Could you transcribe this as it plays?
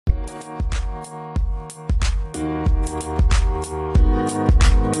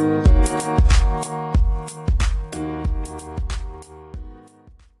What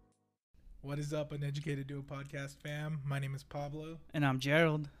is up, Uneducated Duo Podcast fam? My name is Pablo. And I'm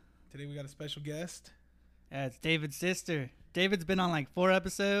Gerald. Today we got a special guest. Yeah, it's David's sister. David's been on like 4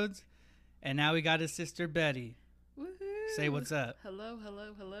 episodes, and now we got his sister Betty. Woohoo! Say what's up. Hello.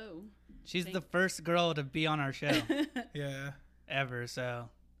 She's the first girl to be on our show. Yeah. Ever, so.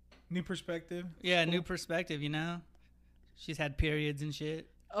 New perspective. Yeah, cool. New perspective, you know? She's had periods and shit.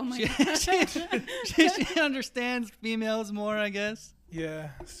 Oh my God. She understands females more, I guess. Yeah,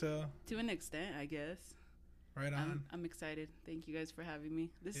 so. To an extent, I guess. Right on. I'm excited. Thank you guys for having me.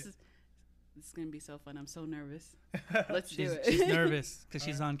 This is going to be so fun. I'm so nervous. Let's do it. She's nervous because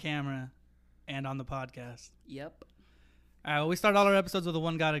she's on camera and on the podcast. Yep. All right, well, we start all our episodes with a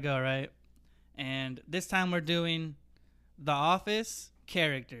one gotta go, right? And this time we're doing The Office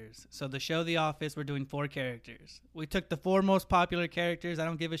characters. So the show The Office, we're doing 4 characters. We took the 4 most popular characters. I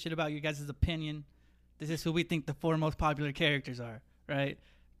don't give a shit about you guys' opinion. This is who we think the 4 most popular characters are, right?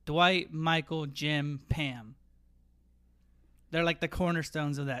 Dwight, Michael, Jim, Pam. They're like the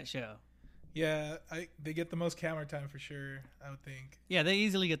cornerstones of that show. Yeah, they get the most camera time for sure, I would think. Yeah, they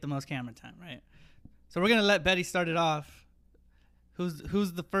easily get the most camera time, right? So we're going to let Betty start it off.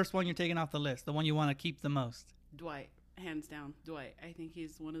 Who's the first one you're taking off the list? The one you want to keep the most? Dwight. Hands down, Dwight. I think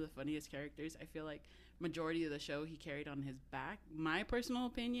he's one of the funniest characters. I feel like majority of the show he carried on his back. My personal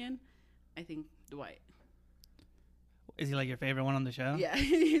opinion, I think Dwight. Is he like your favorite one on the show? Yeah,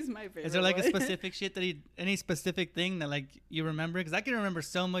 he's my favorite. Is there like a specific shit that any specific thing that like you remember? Because I can remember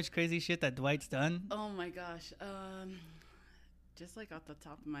so much crazy shit that Dwight's done. Oh my gosh. Just like off the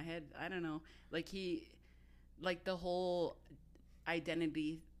top of my head, I don't know. Like the whole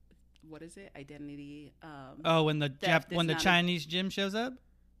identity. What is it? Identity. When the Chinese Jim shows up.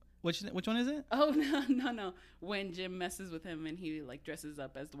 Which one is it? Oh no! When Jim messes with him and he like dresses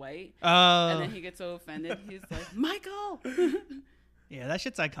up as Dwight, and then he gets so offended, he's like, "Michael." Yeah, that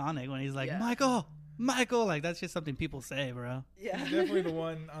shit's iconic when he's like, Michael, like that's just something people say, bro. Yeah, he's definitely the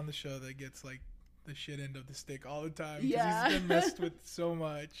one on the show that gets like the shit end of the stick all the time. Yeah, he's been messed with so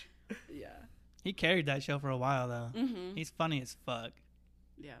much. Yeah, he carried that show for a while though. Mm-hmm. He's funny as fuck.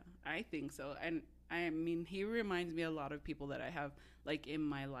 Yeah, I think so, and I mean, he reminds me a lot of people that I have like in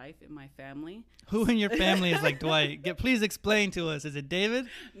my life, in my family. Who in your family is like Dwight? Please explain to us. Is it David?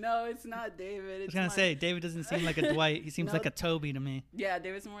 No, it's not David. I was gonna say David doesn't seem like a Dwight. He seems like a Toby to me. Yeah,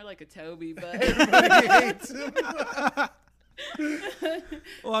 David's more like a Toby, but everybody hates him.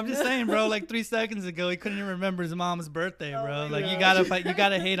 Well, I'm just saying, bro. Like 3 seconds ago, he couldn't even remember his mom's birthday, bro. Like you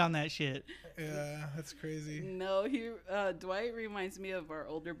gotta hate on that shit. Yeah, that's crazy. No, Dwight reminds me of our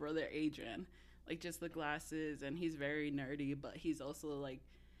older brother Adrian. Like just the glasses, and he's very nerdy, but he's also like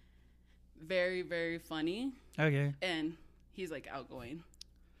very, very funny. Okay. And he's like outgoing,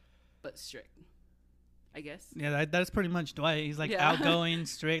 but strict, I guess. Yeah, that's pretty much Dwight. He's like outgoing,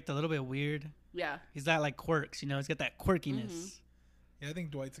 strict, a little bit weird. Yeah. He's got like quirks, you know. He's got that quirkiness. Mm-hmm. Yeah, I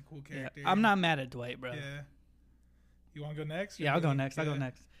think Dwight's a cool character. Yeah, I'm not mad at Dwight, bro. Yeah. You want to go next? Yeah, I'll go next.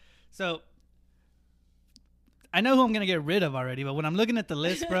 So I know who I'm gonna get rid of already, but when I'm looking at the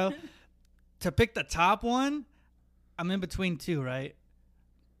list, bro. To pick the top one, I'm in between 2, right?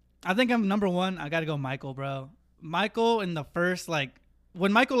 I think I'm number 1. I got to go Michael, bro. Michael in the first, like,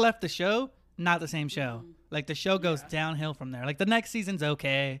 when Michael left the show, not the same show. Mm-hmm. Like, the show goes downhill from there. Like, the next season's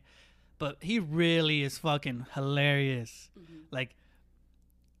okay, but he really is fucking hilarious. Mm-hmm. Like,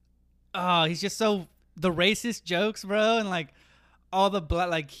 he's just so, the racist jokes, bro, and, like, all the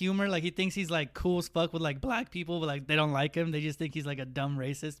like humor, like, he thinks he's, like, cool as fuck with, like, black people, but, like, they don't like him. They just think he's, like, a dumb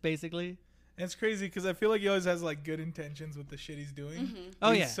racist, basically. And it's crazy because I feel like he always has like good intentions with the shit he's doing.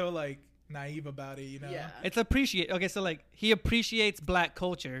 Mm-hmm. He's so like naive about it, you know? Yeah. It's okay, so like he appreciates black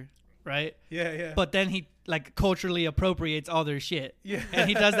culture, right? Yeah. But then he like culturally appropriates all their shit. Yeah. And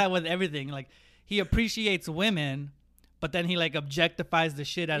he does that with everything. Like he appreciates women, but then he like objectifies the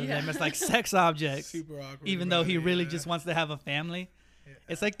shit out of them as like sex objects. Super awkward. Even though he really just wants to have a family. Yeah.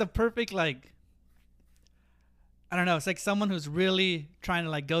 It's like the perfect like I don't know, it's like someone who's really trying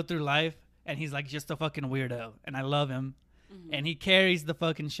to like go through life. And he's like just a fucking weirdo, and I love him, and he carries the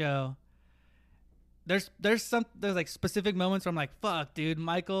fucking show. There's like specific moments where I'm like, fuck, dude,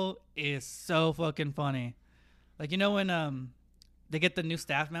 Michael is so fucking funny. Like you know when they get the new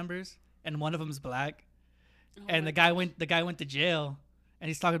staff members and one of them's black, and the guy went to jail, and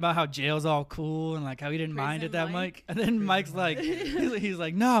he's talking about how jail's all cool and like how he didn't mind it that much, and then Mike's like, he's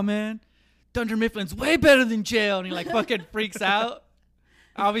like, nah, man, Dunder Mifflin's way better than jail, and he like fucking freaks out.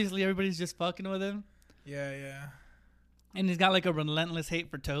 Obviously, everybody's just fucking with him. Yeah. And he's got like a relentless hate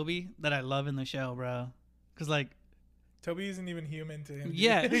for Toby that I love in the show, bro. Because like Toby isn't even human to him. Dude.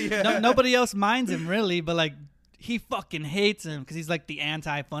 Yeah, yeah. nobody else minds him really, but like he fucking hates him because he's like the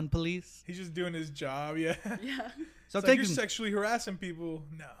anti-fun police. He's just doing his job. Yeah. Yeah. So It's like you're sexually harassing people.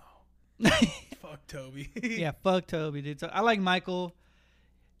 No. Fuck Toby. Yeah, fuck Toby, dude. So I like Michael.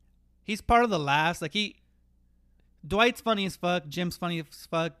 He's part of the laughs. Like Dwight's funny as fuck. Jim's funny as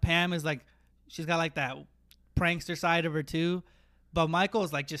fuck. Pam is like, she's got like that prankster side of her too. But Michael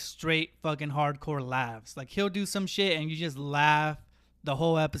is like just straight fucking hardcore laughs. Like he'll do some shit and you just laugh the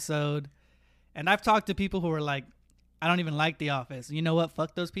whole episode. And I've talked to people who are like, I don't even like The Office. You know what?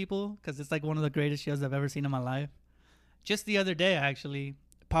 Fuck those people, because it's like one of the greatest shows I've ever seen in my life. Just the other day, actually,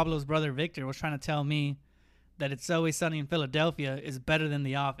 Pablo's brother Victor was trying to tell me that It's Always Sunny in Philadelphia is better than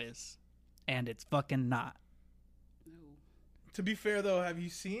The Office. And it's fucking not. No. To be fair, though, have you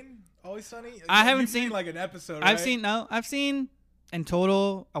seen Always Sunny? I haven't You've seen like an episode. Right? I've seen in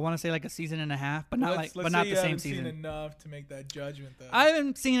total, I want to say like a season and a half, but not Let's not say the you same haven't season. Seen enough to make that judgment, though. I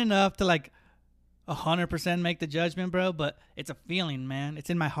haven't seen enough to like 100% make the judgment, bro. But it's a feeling, man. It's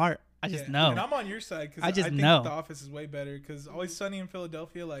in my heart. I just know. And I'm on your side because I just think know. The Office is way better. Because Always Sunny in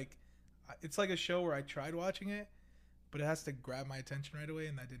Philadelphia, like, it's like a show where I tried watching it, but it has to grab my attention right away,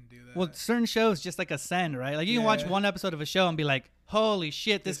 and I didn't do that. Well, certain shows just like ascend, right? Like you can watch one episode of a show and be like, "Holy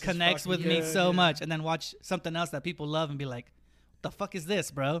shit, this connects with me so much," and then watch something else that people love and be like, "The fuck is this,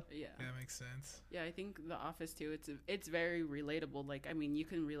 bro?" Yeah. That makes sense. Yeah, I think The Office too. It's very relatable. Like, I mean, you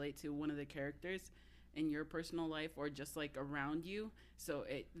can relate to one of the characters in your personal life or just like around you. So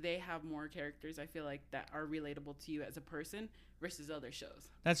they have more characters, I feel like, that are relatable to you as a person versus other shows.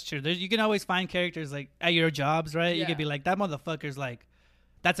 That's true. You can always find characters like at your jobs, right? You Yeah. could be like, that motherfucker's like,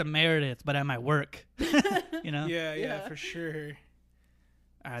 that's a Meredith, but at my work. You know? Yeah, for sure.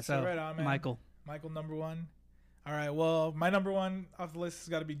 All right, so right on, man. Michael, number one. All right, well, my number one off the list has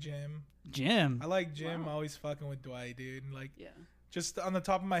got to be Jim. Jim. I like Jim. Wow. Always fucking with Dwight, dude. Like, Yeah. just on the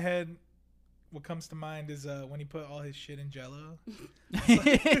top of my head, what comes to mind is when he put all his shit in Jello.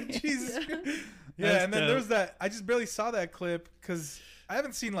 Jesus. Yeah, That's and then dope. there's that. I just barely saw that clip because I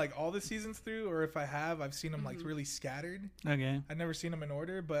haven't seen like all the seasons through, or if I have, I've seen them like really scattered. Okay. I've never seen them in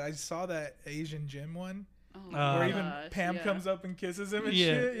order, but I saw that Asian Jim one Oh, Uh, where my even gosh, Pam yeah. comes up and kisses him and Yeah.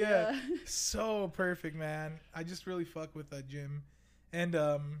 shit. Yeah. So perfect, man. I just really fuck with Jim. And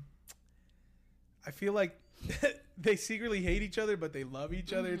I feel like they secretly hate each other, but they love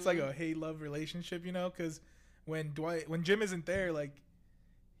each other. It's like a hate-love relationship, you know? Because when Jim isn't there, like,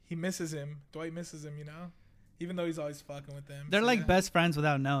 he misses him. Dwight misses him, you know? Even though he's always fucking with them. They're So, like yeah. best friends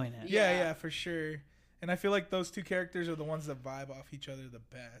without knowing it. Yeah, Yeah. yeah, for sure. And I feel like those two characters are the ones that vibe off each other the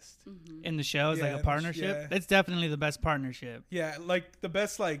best. In the show, it's Yeah, like in a the partnership. yeah. It's definitely the best partnership. Yeah, like the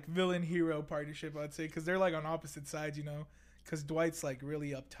best like villain hero partnership, I'd say, because they're like on opposite sides, you know. Because Dwight's like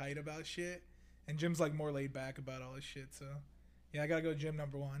really uptight about shit, and Jim's like more laid back about all this shit. So, yeah, I gotta go Jim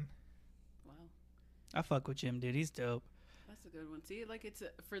number one. Wow. I fuck with Jim, dude. He's dope. That's a good one. See, like it's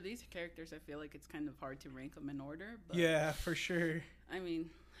for these characters, I feel like it's kind of hard to rank them in order. But Yeah, for sure. I mean,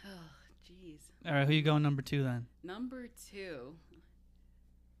 oh, jeez. All right, who you going number 2 then? Number 2,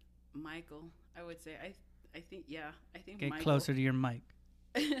 Michael. I would say I think Get Michael. closer to your mic.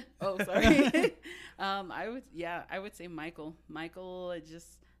 Oh, sorry. I would say Michael. Michael,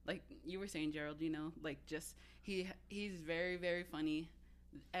 just like you were saying, Gerald. You know, like just he's very, very funny.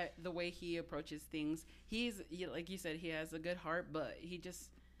 The way he approaches things, like you said, he has a good heart, but he just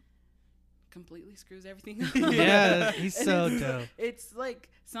completely screws everything up. Yeah, he's And so it's, dope. It's like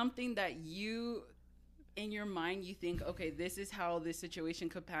something that you, in your mind, you think, okay, this is how this situation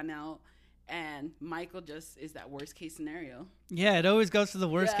could pan out. And Michael just is that worst case scenario. Yeah, it always goes to the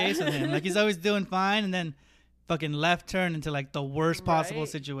worst Yeah. case with him. Like he's always doing fine, and then fucking left turn into like the worst possible Right?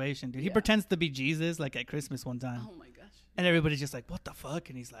 situation, dude. He Yeah. pretends to be Jesus, like at Christmas one time, Oh my gosh. and everybody's just like, "What the fuck?"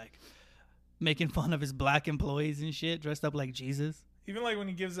 And he's like making fun of his black employees and shit, dressed up like Jesus. Even like when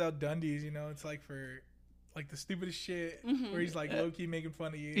he gives out Dundies, you know, it's like for like the stupidest shit Mhm. where he's like low key making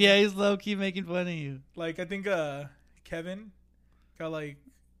fun of you. Yeah, he's low key making fun of you. Like I think Kevin got like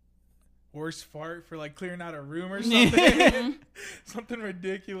worst fart for like clearing out a room or something. Something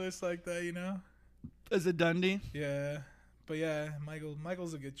ridiculous like that, you know? Is it Dundee? Yeah. But yeah,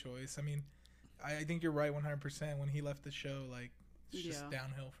 Michael's a good choice. I mean, I think you're right 100% when he left the show, like it's just Yeah.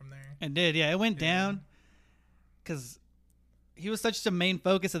 downhill from there. It did, yeah. It went Yeah. down because he was such the main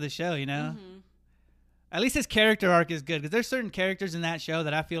focus of the show, you know? Mm-hmm. At least his character arc is good because there's certain characters in that show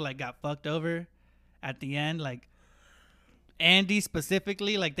that I feel like got fucked over at the end. Like Andy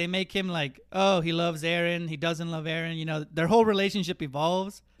specifically, like they make him like, oh, he loves Aaron, he doesn't love Aaron. You know, their whole relationship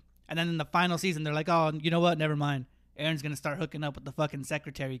evolves, and then in the final season, they're like, oh, you know what? Never mind. Aaron's gonna start hooking up with the fucking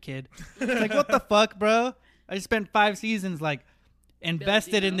secretary kid. It's like, what the fuck, bro? I just spent 5 seasons like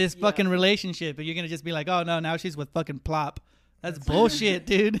invested in this fucking relationship, and you're gonna just be like, oh no, now she's with fucking Plop. That's bullshit,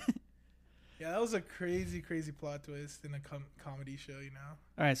 dude. Yeah, that was a crazy plot twist in a comedy show, you know.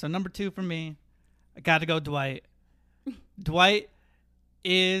 All right, so number 2 for me, I got to go Dwight. Dwight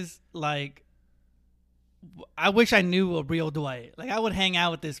is like, I wish I knew a real Dwight. Like, I would hang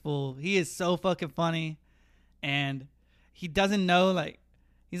out with this fool. He is so fucking funny, and he doesn't know, like,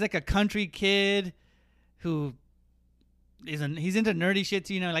 he's like a country kid who he's into nerdy shit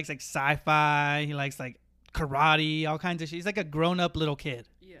too, you know. He likes like sci-fi, he likes like karate, all kinds of shit. He's like a grown-up little kid.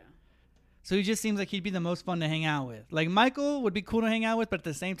 Yeah. So he just seems like he'd be the most fun to hang out with. Like, Michael would be cool to hang out with, but at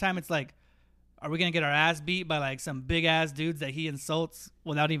the same time, it's like, are we going to get our ass beat by like some big ass dudes that he insults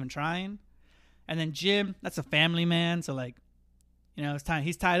without even trying? And then Jim, that's a family man. So like, you know, it's time.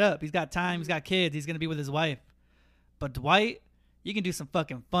 He's tied up. He's got time. He's got kids. He's going to be with his wife. But Dwight, you can do some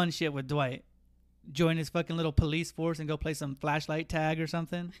fucking fun shit with Dwight. Join his fucking little police force and go play some flashlight tag or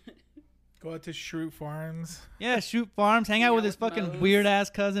something. Go out to Shroot Farms. Yeah, shoot farms. Hang out with his fucking weird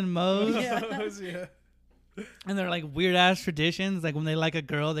ass cousin Mose. Yeah. And they're like weird ass traditions. Like when they like a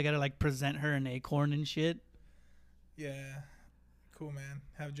girl, they gotta like present her an acorn and shit. Yeah. Cool, man.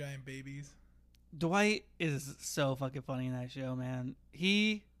 Have giant babies. Dwight is so fucking funny in that show, man.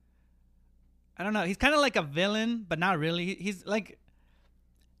 I don't know. He's kind of like a villain, but not really. He's like,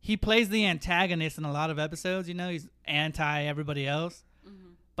 he plays the antagonist in a lot of episodes, you know. He's anti everybody else.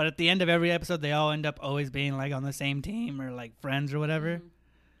 Mm-hmm. But at the end of every episode, they all end up always being like on the same team or like friends or whatever. Mm-hmm.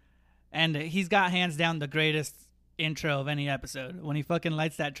 And he's got hands down the greatest intro of any episode. When he fucking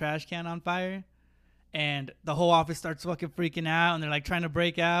lights that trash can on fire and the whole office starts fucking freaking out and they're like trying to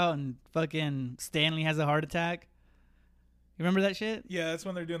break out and fucking Stanley has a heart attack. You remember that shit? Yeah, that's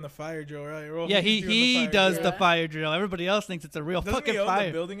when they're doing the fire drill, right? Yeah, he does the fire drill. Everybody else thinks it's a real Doesn't fucking he own fire.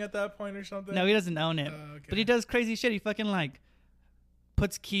 the building at that point or something? No, he doesn't own it. Okay. But he does crazy shit. He fucking like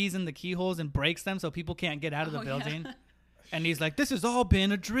puts keys in the keyholes and breaks them so people can't get out of the building. Yeah. And he's like, this has all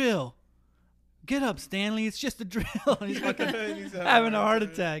been a drill. Get up, Stanley. It's just a drill. And he's fucking having a heart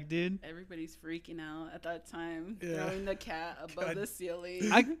attack, dude. Everybody's freaking out at that time. Yeah. Throwing the cat above the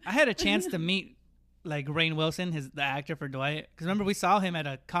ceiling. I had a chance to meet like Rainn Wilson, the actor for Dwight. Because remember, we saw him at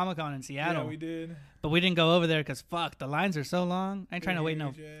a Comic-Con in Seattle. Yeah, we did. But we didn't go over there because, fuck, the lines are so long. I ain't trying to wait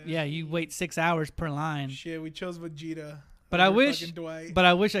no... Yeah, you wait 6 hours per line. Shit, we chose Vegeta. But I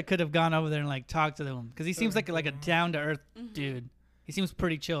wish I could have gone over there and like talked to them. Because he seems like a down-to-earth dude. He seems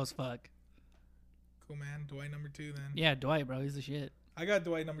pretty chill as fuck. Cool, man. Dwight number 2 then. Yeah, Dwight, bro. He's the shit. I got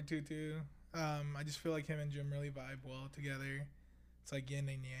Dwight number 2 too. I just feel like him and Jim really vibe well together. It's like yin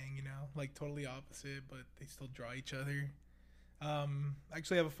and yang, you know, like totally opposite, but they still draw each other. I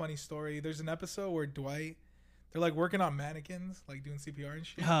actually have a funny story. There's an episode where Dwight, they're like working on mannequins, like doing CPR and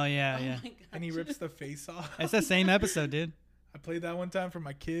shit. Oh yeah, yeah. And he rips the face off. It's the same episode, dude. I played that one time for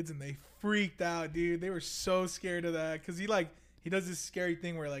my kids, and they freaked out, dude. They were so scared of that because he does this scary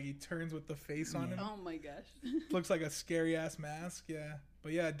thing where like he turns with the face on him. Oh my gosh. Looks like a scary ass mask. Yeah,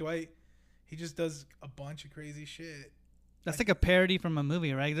 but yeah, Dwight, he just does a bunch of crazy shit. That's like a parody from a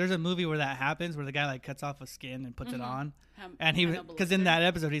movie, right? There's a movie where that happens, where the guy like cuts off a skin and puts it on, and because in that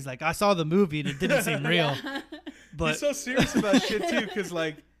episode he's like, I saw the movie and it didn't seem real. But he's so serious about shit too, because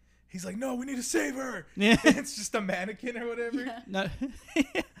like he's like, no, we need to save her. Yeah, and it's just a mannequin or whatever. Yeah. No.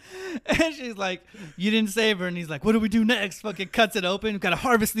 And she's like, you didn't save her, and he's like, what do we do next? Fucking cuts it open. Got to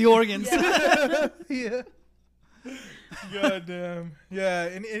harvest the organs. Yeah. Yeah. God damn. Yeah,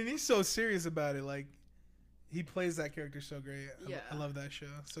 and he's so serious about it, like. He plays that character so great. Yeah. I love that show.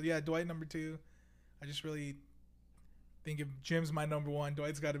 So, yeah, Dwight number 2. I just really think if Jim's my number 1,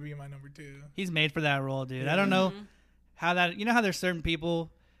 Dwight's got to be my number 2. He's made for that role, dude. Yeah. I don't know how that... You know how there's certain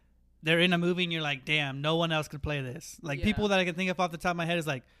people, they're in a movie and you're like, damn, no one else could play this. Like, people that I can think of off the top of my head is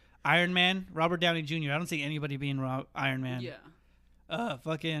like Iron Man, Robert Downey Jr. I don't see anybody being Iron Man. Yeah.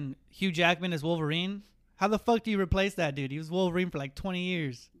 Fucking Hugh Jackman as Wolverine. How the fuck do you replace that dude? He was Wolverine for like 20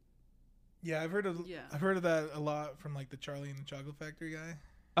 years. Yeah, I've heard of that a lot from like the Charlie and the Chocolate Factory guy.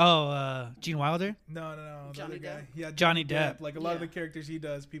 Oh, Gene Wilder? No, the other guy. Yeah, Johnny Depp. Like a lot of the characters he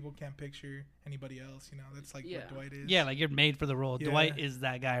does, people can't picture anybody else. You know, that's like what Dwight is. Yeah, like you're made for the role. Yeah. Dwight is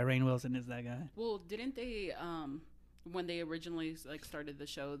that guy. Rainn Wilson is that guy. Well, didn't they when they originally like started the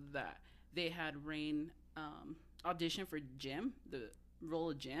show that they had Rainn audition for Jim, the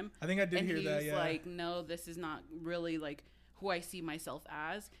role of Jim? I think I did hear that. And he was like, no, this is not really like who I see myself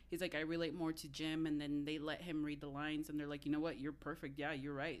as. He's like, I relate more to Jim, and then they let him read the lines, and they're like, you know what, you're perfect. Yeah,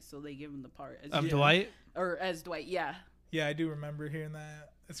 you're right. So they give him the part as Dwight, or as Dwight. Yeah. Yeah, I do remember hearing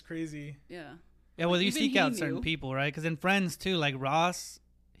that. That's crazy. Yeah. Yeah, well, you seek out certain people, right? Because in Friends too, like Ross,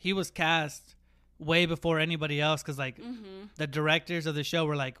 he was cast way before anybody else, because like Mm-hmm. the directors of the show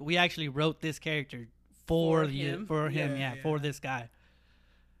were like, we actually wrote this character for him. for him, Yeah, for yeah. this guy.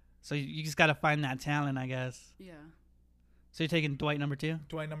 So you just got to find that talent, I guess. Yeah. So you're taking Dwight number 2?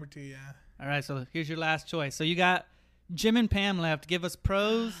 Dwight number 2, yeah. All right, so here's your last choice. So you got Jim and Pam left. Give us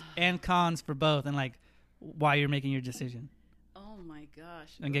pros and cons for both, and like why you're making your decision. Oh my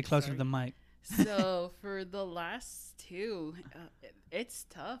gosh. And get Oops, closer sorry. to the mic. So for the last two, it's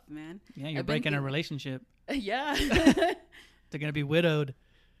tough, man. Yeah, you're I've been breaking a think- relationship. Yeah. They're gonna be widowed.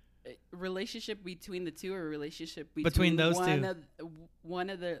 Relationship between the two, or relationship Between those one two. One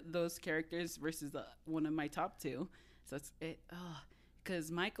of those characters versus one of my top two. So it's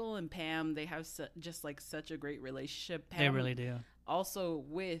because Michael and Pam, they have just like such a great relationship. Pam, They really do. also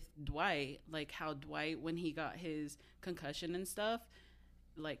with Dwight, like how Dwight, when he got his concussion and stuff,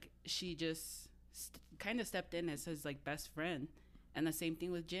 like she just kind of stepped in as his like best friend. And the same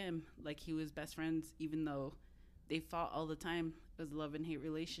thing with Jim, like he was best friends even though they fought all the time. It was a love and hate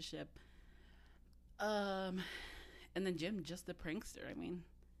relationship. And then Jim, just the prankster. I mean,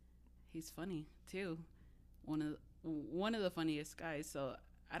 he's funny too. One of the funniest guys. So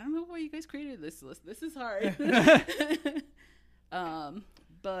I don't know why you guys created this list. This is hard.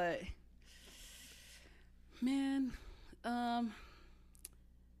 But man, I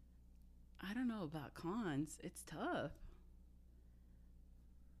don't know about cons. It's tough.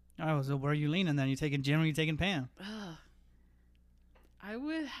 Oh, so where are you leaning then? You taking Jim or you taking Pam? I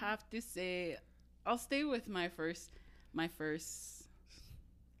would have to say I'll stay with my first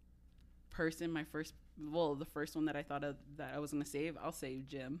person, the first one that I thought of that I was gonna save. I'll save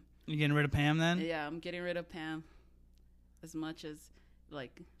Jim. You getting rid of Pam then? Yeah, I'm getting rid of Pam. As much as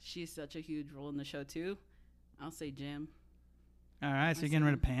like she's such a huge role in the show too, I'll say Jim. All right, so you're getting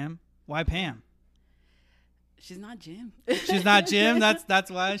rid of Pam. Why Pam? She's not Jim. She's not Jim.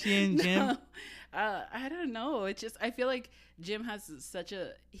 That's why she ain't Jim. No. I don't know. It's just I feel like Jim has such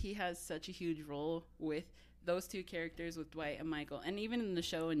a huge role with those two characters, with Dwight and Michael, and even in the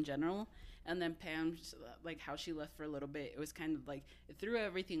show in general. And then Pam, just, like how she left for a little bit, it was kind of like it threw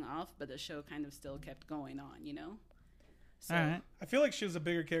everything off, but the show kind of still kept going on, you know. So, All right. I feel like she was a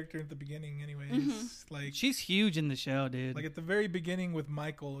bigger character at the beginning, anyways. Mm-hmm. Like She's huge in the show, dude. at the very beginning with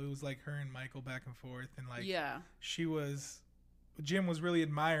Michael, it was like her and Michael back and forth, and like yeah, Jim was really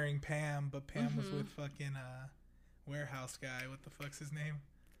admiring Pam, but Pam was Mhm. with fucking warehouse guy. What the fuck's his name?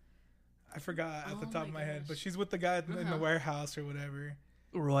 I forgot at the Oh top my of my head, gosh. but she's with the guy in the Uh-huh. warehouse or whatever.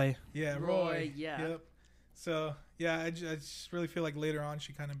 Roy. Yeah, Roy, Roy. yeah. Yep. So yeah, I just really feel like later on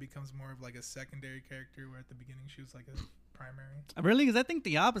she kind of becomes more of like a secondary character, where at the beginning she was like a primary. Really? Because I think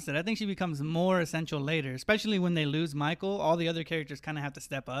the opposite. I think she becomes more essential later, especially when they lose Michael. All the other characters kind of have to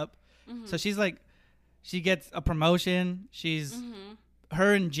step up. Mhm. So she's like, she gets a promotion. She's Mhm.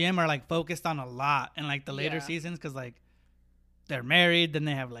 her and Jim are like focused on a lot in like the later Yeah. seasons, because like they're married, then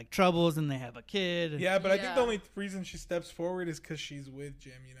they have like troubles, and they have a kid. Yeah, but I think the Yeah. only reason she steps forward is because she's with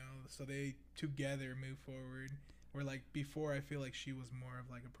Jim, you know. So they together move forward. Where like before, I feel like she was more of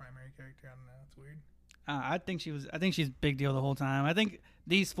like a primary character. I don't know. It's weird. I think she's big deal the whole time. I think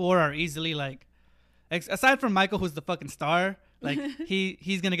these four are easily like, aside from Michael, who's the fucking star, like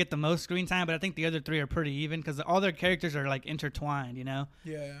he's gonna get the most screen time. But I think the other three are pretty even, because all their characters are like intertwined. You know,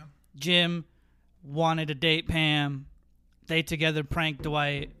 Yeah. Jim wanted to date Pam. They together prank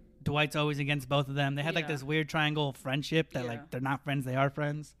Dwight. Dwight's always against both of them. They had like Yeah. this weird triangle of friendship that Yeah. like they're not friends, they are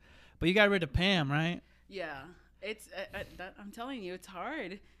friends. But you got rid of Pam, right? Yeah, it's I'm telling you, it's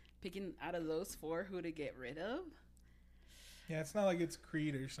hard picking out of those four who to get rid of. Yeah, it's not like it's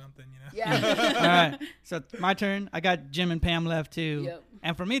Creed or something, you know. Yeah. All right, so my turn. I got Jim and Pam left too, Yep.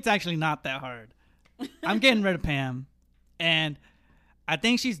 and for me, it's actually not that hard. I'm getting rid of Pam, and I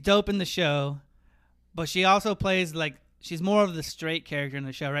think she's dope in the show, but she also plays like she's more of the straight character in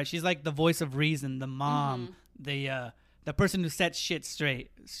the show, right? She's like the voice of reason, the mom, the person who sets shit straight,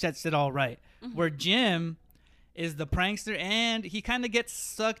 sets it all right. Where Jim is the prankster, and he kind of gets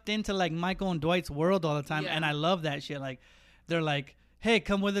sucked into like Michael and Dwight's world all the time, Yeah. and I love that shit. Like they're like, hey,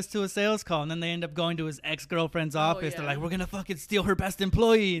 come with us to a sales call, and then they end up going to his ex-girlfriend's office. They're yeah. like, we're gonna fucking steal her best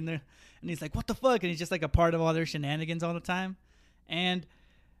employee, and he's like, what the fuck? And he's just like a part of all their shenanigans all the time. And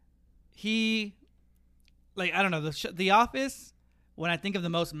he, like, I don't know, the Office, when I think of the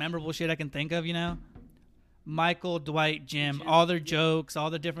most memorable shit I can think of, you know, Michael, Dwight, Jim, all their jokes, all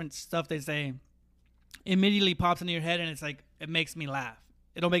the different stuff they say, immediately pops into your head, and it's like, it makes me laugh.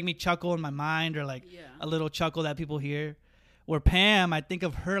 It'll make me chuckle in my mind, or like Yeah. a little chuckle that people hear. Where Pam, I think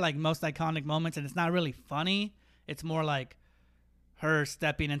of her like most iconic moments, and it's not really funny. It's more like her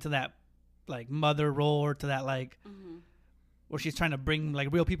stepping into that like mother role, or to that like Mhm. where she's trying to bring like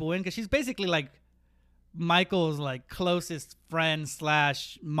real people in, because she's basically like Michael's like closest friend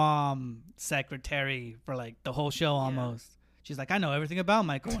 / mom secretary for like the whole show almost. She's like, I know everything about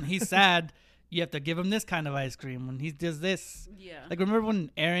Michael. When he's sad, you have to give him this kind of ice cream. When he does this, like remember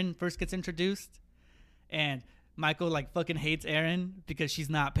when Aaron first gets introduced, and Michael like fucking hates Aaron because she's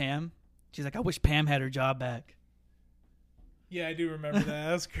not Pam. She's like, I wish Pam had her job back. Yeah, I do remember that.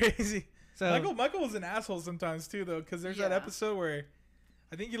 That's crazy. So Michael was an asshole sometimes too, though, because there's that episode where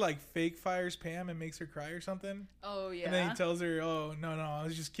I think he like fake fires Pam and makes her cry or something. Oh yeah. And then he tells her, "Oh no, I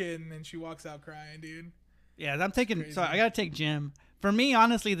was just kidding," and she walks out crying, dude. Yeah, I'm taking. So I gotta take Jim. For me,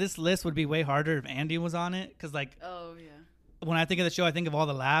 honestly, this list would be way harder if Andy was on it, because like, oh yeah, when I think of the show, I think of all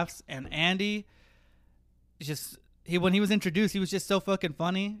the laughs, and Andy, just when he was introduced, he was just so fucking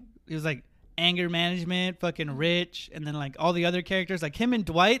funny. He was like anger management, fucking rich, and then like all the other characters, like him and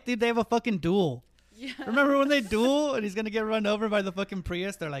Dwight, dude, they have a fucking duel. yeah. Remember when they duel and he's gonna get run over by the fucking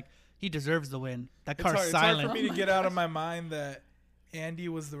Prius? They're like, he deserves the win. That car's silent. It's hard for me to get out of my mind that Andy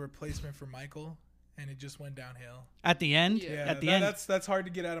was the replacement for Michael, and it just went downhill At the end, Yeah. at the end, that's hard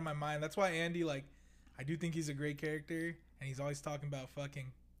to get out of my mind. That's why Andy, like, I do think he's a great character, and he's always talking about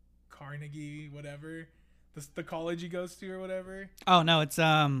fucking Carnegie, whatever, the college he goes to or whatever. oh no, it's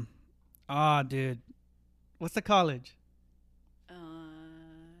oh dude, what's the college?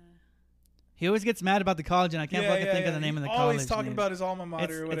 He always gets mad about the college, and I can't fucking think of the name of the college. Always talking about his alma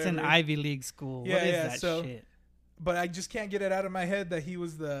mater or whatever. It's an Ivy League school. Yeah, what is yeah, that so- shit? But I just can't get it out of my head that he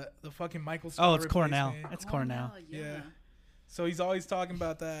was the fucking Michael Oh, Scott it's Cornell. replacement. It's Cornell. Yeah. So he's always talking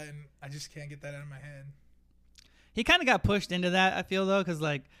about that, and I just can't get that out of my head. He kind of got pushed into that, I feel, though, because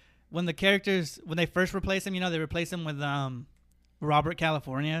like when the characters, when they first replace him, they replace him with Robert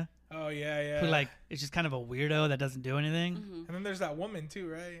California, Oh yeah. who like is just kind of a weirdo that doesn't do anything. Mm-hmm. And then there's that woman too,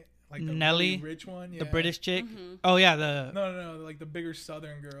 right? Like the Nelly, really rich one, the British chick. Mm-hmm. Oh yeah, No, like the bigger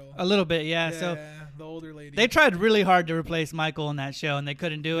Southern girl. a little bit, yeah. So the older lady. they tried really hard to replace Michael in that show, and they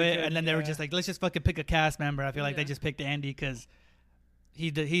couldn't do it. And then they were yeah. just like, let's just fucking pick a cast member. I feel like they just picked Andy because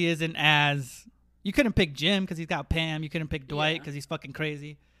he isn't as. You couldn't pick Jim because he's got Pam. You couldn't pick Dwight because he's fucking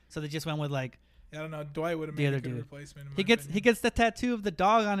crazy. So they just went with like. I don't know. Dwight would have The made other a good dude. replacement. in He my gets opinion. the tattoo of the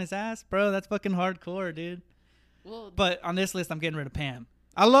dog on his ass, bro. That's fucking hardcore, dude. Well, But on this list, I'm getting rid of Pam.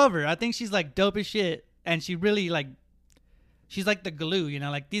 I love her. I think she's like dope as shit, and she really like. She's like the glue,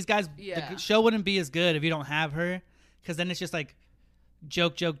 like these guys. Yeah. The show wouldn't be as good if you don't have her, because then it's just like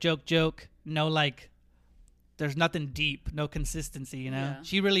joke. No, like there's nothing deep, no consistency. Yeah.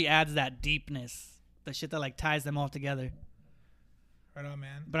 She really adds that deepness, the shit that like ties them all together. Right on,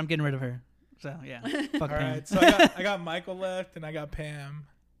 man. But I'm getting rid of her. So yeah, fuck All Pam. right, so I got Michael left, and I got Pam.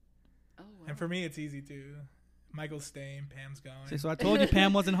 oh, wow. And for me, it's easy too. Michael's staying, Pam's going. See, so I told you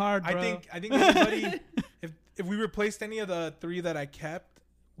Pam wasn't hard, bro. I think anybody, if we replaced any of the three that I kept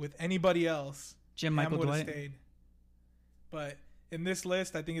with anybody else, Jim, Pam Michael, would have Dwight. stayed. But in this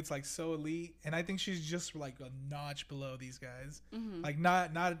list, I think it's like so elite, and I think she's just like a notch below these guys. Mhm. Like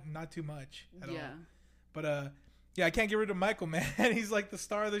not too much at all. Yeah. But yeah, I can't get rid of Michael, man. He's like the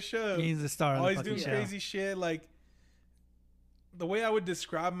star of the show. He's the star of the Always fucking doing show. crazy shit. Like the way I would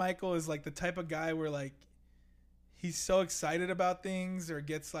describe Michael is like the type of guy where like he's so excited about things or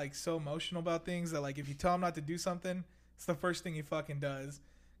gets like so emotional about things that like if you tell him not to do something, it's the first thing he fucking does.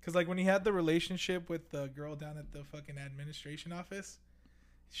 Cause like when he had the relationship with the girl down at the fucking administration office,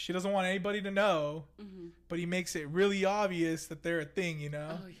 she doesn't want anybody to know, Mm-hmm. but he makes it really obvious that they're a thing,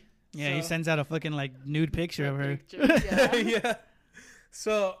 Oh, yeah. Yeah, he So- sends out a fucking like nude picture of her. Picture, yeah. yeah.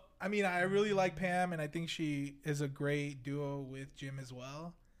 So, I mean, I really like Pam, and I think she is a great duo with Jim as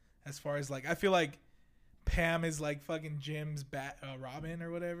well. As far as like, I feel like Pam is like fucking Jim's Robin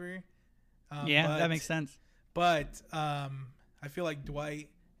or whatever. Yeah, that makes sense. But I feel like Dwight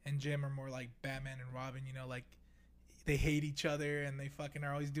and Jim are more like Batman and Robin. Like they hate each other and they fucking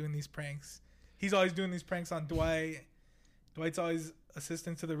are always doing these pranks. He's always doing these pranks on Dwight. Dwight's always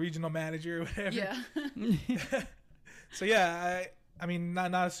assistant to the regional manager or whatever. Yeah. So yeah, I mean,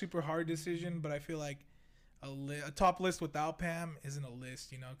 not a super hard decision, but I feel like a top list without Pam isn't a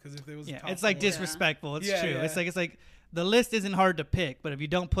list, because if there was a top it's like four- disrespectful. It's Yeah, true. yeah. It's like the list isn't hard to pick, but if you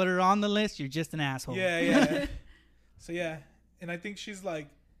don't put her on the list, you're just an asshole. Yeah. So yeah, and I think she's like,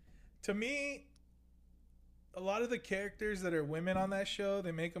 to me, a lot of the characters that are women on that show,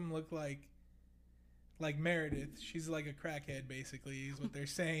 they make them look like Meredith. She's like a crackhead, basically, is what they're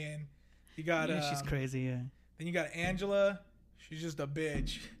saying. You got Yeah, she's crazy. Yeah, Then you got Angela. She's just a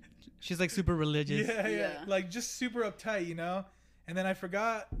bitch. she's like super religious. Yeah, Yeah. like just super uptight, And then I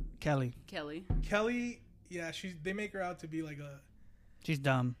forgot Kelly, Kelly. Kelly. Yeah, they make her out to be like a she's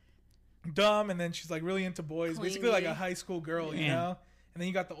dumb. dumb, and then she's like really into boys, basically like a Clingy. high school girl, Yeah. And then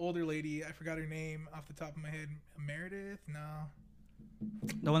you got the older lady. I forgot her name off the top of my head. Meredith? No.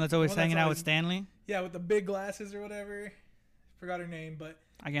 The one that's always hanging out with Stanley? Yeah, with the big glasses or whatever. Forgot her name, but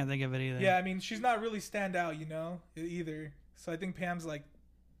I can't think of it either. yeah, I mean, she's not really stand out, you know, either. So I think Pam's like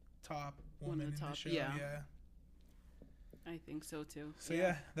top woman in the show. Yeah. I think so too. So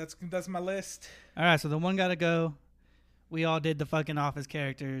yeah, that's my list. All right, so the one gotta go. We all did the fucking Office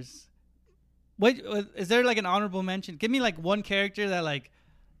characters. Wait, is there like an honorable mention? Give me like one character that like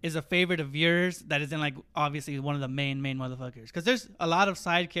is a favorite of yours that isn't like obviously one of the main motherfuckers. Because there's a lot of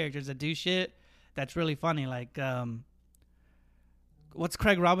side characters that do shit that's really funny. Like, what's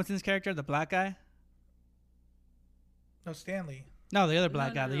Craig Robinson's character, the black guy? No, Stanley. No, the other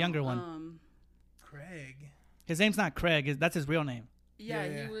black guy, the younger one. Craig. His name's not Craig. That's his real name. Yeah,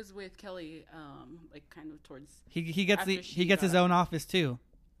 he was with Kelly, like kind of towards. He gets his own office too.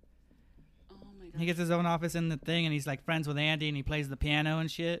 Oh my god. He gets his own office in the thing, and he's like friends with Andy, and he plays the piano and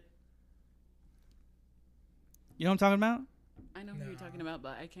shit. You know what I'm talking about? I know who you're talking about,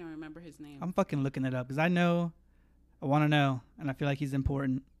 but I can't remember his name. I'm fucking looking it up because I want to know, and I feel like he's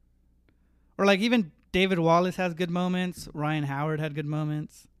important. Or like even David Wallace has good moments. Ryan Howard had good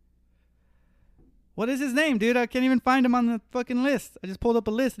moments. What is his name, dude? I can't even find him on the fucking list. I just pulled up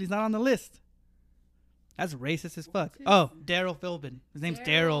a list, and he's not on the list. That's racist as fuck. Oh, Daryl Philbin. His name's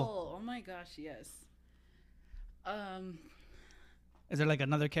Daryl. Oh my gosh, yes. Is there like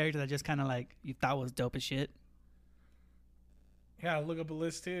another character that just kind of like you thought was dope as shit? Yeah, I'll look up a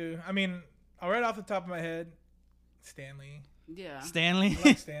list too. I mean, right off the top of my head, Stanley. Yeah. Stanley? I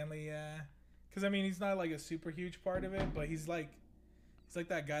like Stanley, yeah. Because, I mean, he's not like a super huge part of it, but he's like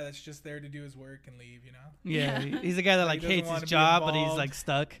that guy that's just there to do his work and leave, you know? Yeah, he's a guy that like hates his job, but he's like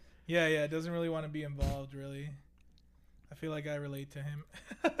stuck. Yeah, doesn't really want to be involved, really. I feel like I relate to him.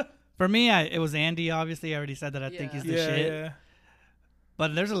 For me, it was Andy, obviously. I already said that I think he's the shit. Yeah.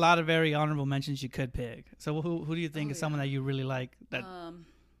 But there's a lot of very honorable mentions you could pick. So who do you think is someone that you really like? That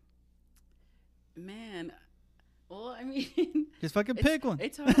man, well, I mean... Just fucking pick one.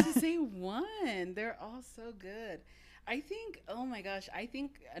 It's hard to say one. They're all so good. I think, oh my gosh, I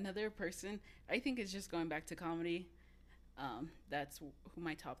think another person, I think it's just going back to comedy. That's who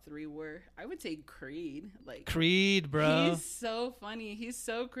my top three were. I would say Creed. Like Creed, bro. He's so funny. He's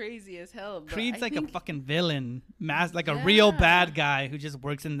so crazy as hell. Creed's like a fucking villain. Like a real bad guy who just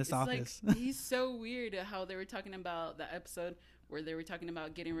works in this office. Like, he's so weird how they were talking about the episode where they were talking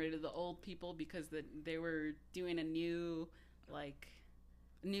about getting rid of the old people because they were doing a new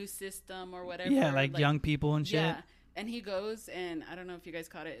system or whatever. Yeah, like young people and shit. Yeah. And he goes, and I don't know if you guys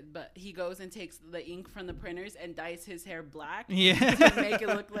caught it, but he goes and takes the ink from the printers and dyes his hair black. Yeah. To make it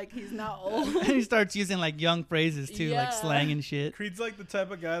look like he's not old. And he starts using, like, young phrases, too, like slang and shit. Creed's, like, the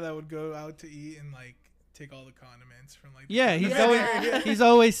type of guy that would go out to eat and, like, take all the condiments from, like... He's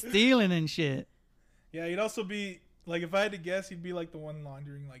always stealing and shit. Yeah, he'd also be... Like, if I had to guess, he'd be, like, the one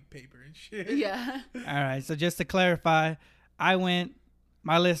laundering, like, paper and shit. Yeah. All right, so just to clarify,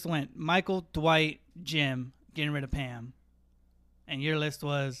 my list went Michael, Dwight, Jim... Getting rid of Pam. And your list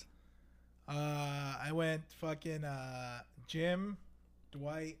was? I went fucking Jim,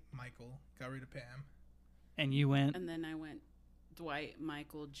 Dwight, Michael. Got rid of Pam. And you went? And then I went Dwight,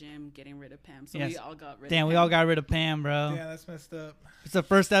 Michael, Jim, getting rid of Pam. So yes. we all got rid of Pam. Damn, we all got rid of Pam, bro. Yeah, that's messed up. It's the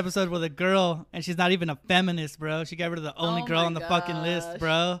first episode with a girl, and she's not even a feminist, bro. She got rid of the only girl on the fucking list,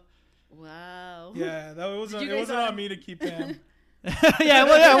 bro. Wow. Yeah, it wasn't on me to keep Pam.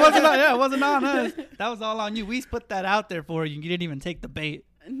 It wasn't on us. That was all on you. We put that out there for you. You didn't even take the bait.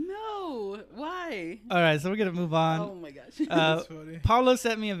 No, why? All right, so we're gonna move on. Oh my gosh. That's funny. Paulo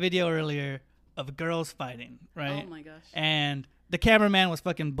sent me a video earlier of girls fighting, right? Oh my gosh. And the cameraman was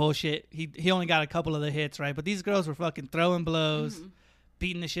fucking bullshit. He only got a couple of the hits, right? But these girls were fucking throwing blows,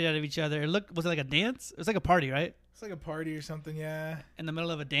 beating the shit out of each other. Was it like a dance? It was like a party, right? It's like a party or something, yeah. In the middle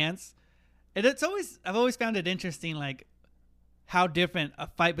of a dance. I've always found it interesting, like, how different a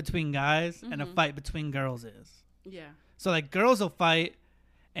fight between guys and a fight between girls is. Yeah. So, like, girls will fight,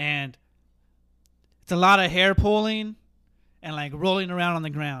 and it's a lot of hair pulling and, like, rolling around on the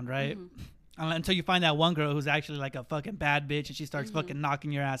ground, right? Until you find that one girl who's actually, like, a fucking bad bitch, and she starts fucking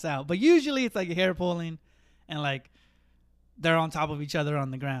knocking your ass out. But usually it's, like, hair pulling, and, like, they're on top of each other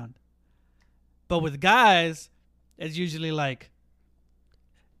on the ground. But with guys, it's usually, like,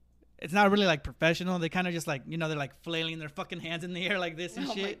 it's not really like professional. They kind of just like, they're like flailing their fucking hands in the air like this and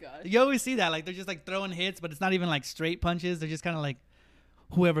shit. My gosh. You always see that. Like they're just like throwing hits, but it's not even like straight punches. They're just kind of like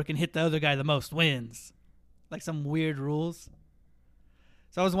whoever can hit the other guy the most wins. Like some weird rules.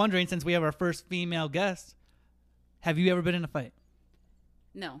 So I was wondering, since we have our first female guest, have you ever been in a fight?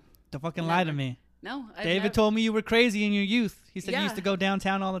 No. Don't fucking lie to me. No, David told me you were crazy in your youth. He said you used Yeah. to go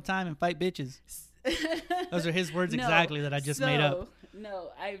downtown all the time and fight bitches. Those are his words No, exactly that I just made up.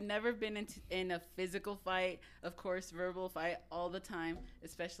 No, I've never been in a physical fight. Of course, verbal fight all the time.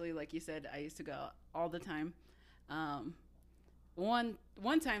 Especially like you said, I used to go out all the time.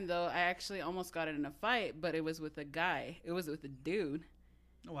 One time though, I actually almost got in a fight, but it was with a guy. It was with a dude.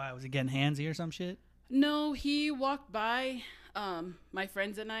 Why was he getting handsy or some shit? No, he walked by, my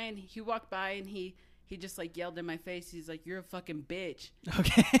friends and I, and he walked by and he just like yelled in my face. He's like, "You're a fucking bitch."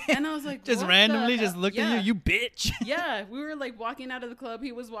 Okay. And I was like, just what randomly the just hell? looked at you bitch. Yeah, we were like walking out of the club.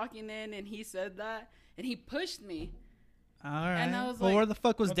 He was walking in and he said that and he pushed me. All right. And I was well, like, where the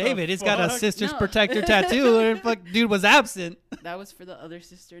fuck was what the David? He's got a fuck? sister's No. protector tattoo. Or fuck, dude was absent. That was for the other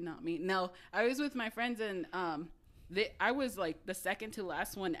sister, not me. No, I was with my friends and I was like the second to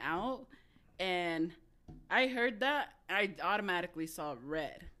last one out, and I heard that I automatically saw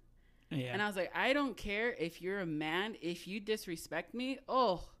red. Yeah. And I was like, I don't care if you're a man. If you disrespect me,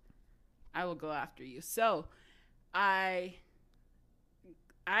 oh, I will go after you. So I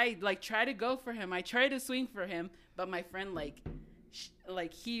like try to go for him. I try to swing for him, but my friend like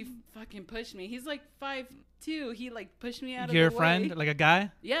he fucking pushed me. He's like 5'2". He like pushed me out of Your the friend, way. like a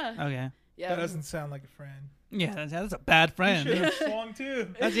guy? Yeah. Okay. Yeah. That doesn't sound like a friend. Yeah, that's a bad You friend. should have swung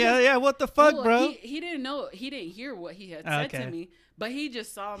too. yeah. What the fuck, Well, bro? He didn't know. He didn't hear what he had said Okay. to me, but he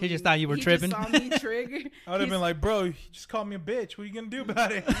just saw me. He just thought you were tripping. He just saw me trigger. I would have been like, bro, you just called me a bitch. What are you gonna do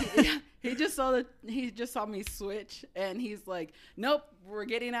about it? Yeah, he just saw me switch, and he's like, "Nope, we're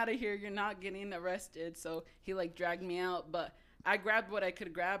getting out of here. You're not getting arrested." So he like dragged me out, but I grabbed what I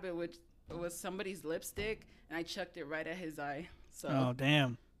could grab. It was somebody's lipstick, and I chucked it right at his eye. So Oh,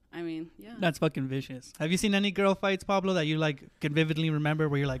 damn. I mean, yeah. That's fucking vicious. Have you seen any girl fights, Pablo, that you like can vividly remember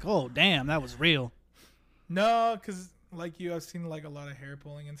where you're like, oh, damn, that was real? No, because like you, I've seen like a lot of hair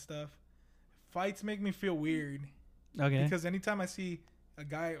pulling and stuff. Fights make me feel weird Okay. because anytime I see a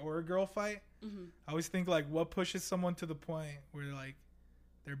guy or a girl fight, I always think like, what pushes someone to the point where like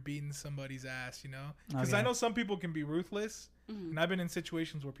they're beating somebody's ass, you know? Because I Okay. know some people can be ruthless, and I've been in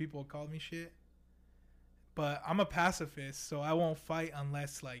situations where people call me shit. But I'm a pacifist, so I won't fight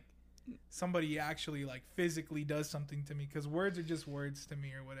unless like somebody actually like physically does something to me. Because words are just words to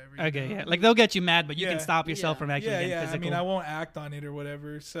me or whatever. you Okay, know? yeah. Like, they'll get you mad, but you can Yeah. stop yourself Yeah. from actually getting I physical. mean, I won't act on it or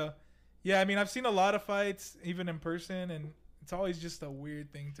whatever. So, yeah, I mean, I've seen a lot of fights, even in person, and it's always just a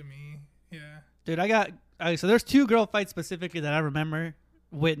weird thing to me. Yeah. Dude, so there's two girl fights specifically that I remember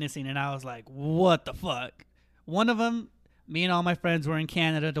witnessing, and I was like, what the fuck? One of them, me and all my friends were in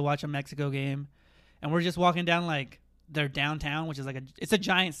Canada to watch a Mexico game, and we're just walking down, like, their downtown, which is like it's a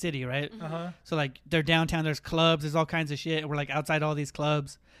giant city, right? Uh-huh. So, like, their downtown, there's clubs, there's all kinds of shit. We're, like, outside all these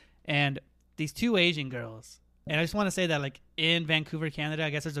clubs, and these two Asian girls, and I just want to say that, like, in Vancouver, Canada, I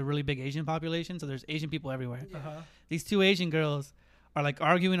guess there's a really big Asian population, so there's Asian people everywhere. Uh-huh. These two Asian girls are like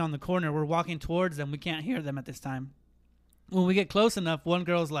arguing on the corner. We're walking towards them. We can't hear them at this time. When we get close enough, one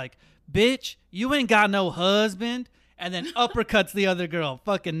girl's like, "Bitch, you ain't got no husband," and then uppercuts the other girl.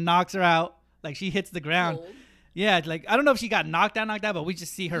 Fucking knocks her out. Like, she hits the ground. Cold. Yeah, like, I don't know if she got knocked out, but we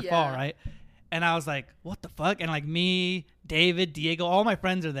just see her fall, Yeah. right? And I was like, what the fuck? And like, me, David, Diego, all my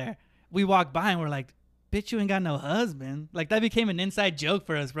friends are there. We walk by and we're like, bitch, you ain't got no husband. Like, that became an inside joke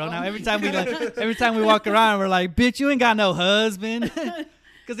for us, bro. Now every time we walk around, we're like, bitch, you ain't got no husband.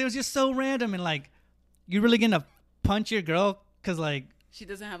 Because it was just so random. And like, you really gonna punch your girl because like, She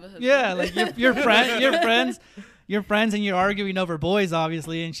doesn't have a husband. yeah, like your friends and you're arguing over boys,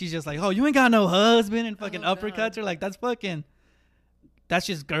 obviously, and she's just like, oh, you ain't got no husband, and fucking Oh, uppercuts God. her. Like, that's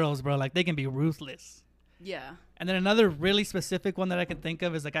just girls, bro. Like, they can be ruthless. Yeah. And then another really specific one that I can think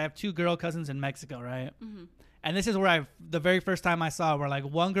of is like, I have two girl cousins in Mexico, right? Mm-hmm. And this is where the very first time I saw where like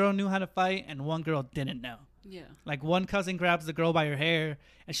one girl knew how to fight and one girl didn't know. Yeah. Like, one cousin grabs the girl by her hair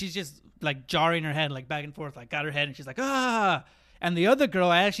and she's just like jarring her head like back and forth, like got her head, and she's like, ah. And the other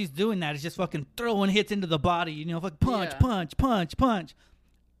girl, as she's doing that, is just fucking throwing hits into the body, you know, like punch, Yeah. punch, punch, punch.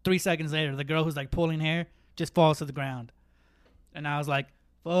 3 seconds later, the girl who's like pulling hair just falls to the ground. And I was like,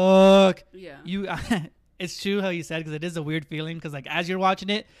 fuck. Yeah. It's true how you said, because it is a weird feeling, because like as you're watching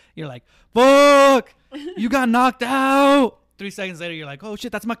it, you're like, fuck, you got knocked out. 3 seconds later, you're like, oh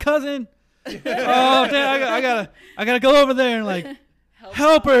shit, that's my cousin. Oh damn, I gotta go over there and like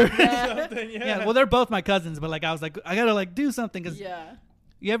help her. Something, Yeah, well, they're both my cousins, but like I was like, I gotta like do something, because Yeah.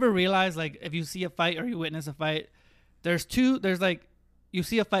 you ever realize like if you see a fight or you witness a fight, there's like you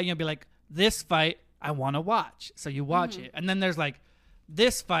see a fight and you'll be like, this fight I want to watch, so you watch it, and then there's like,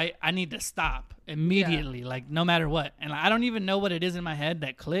 this fight I need to stop immediately, like no matter what. And I don't even know what it is in my head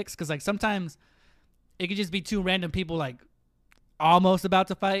that clicks, because like sometimes it could just be two random people like almost about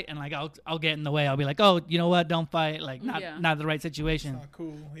to fight, and like I'll get in the way. I'll be like, oh, you know what? Don't fight. Like not the right It's situation. not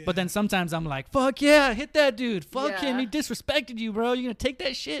cool. Yeah. But then sometimes I'm like, fuck yeah, hit that dude. Fuck him. Yeah. He disrespected you, bro. You're gonna take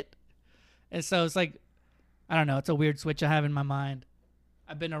that shit. And so it's like, I don't know. It's a weird switch I have in my mind.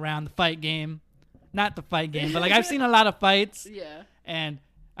 I've been around the fight game, not the fight game, but like I've seen a lot of fights. Yeah. And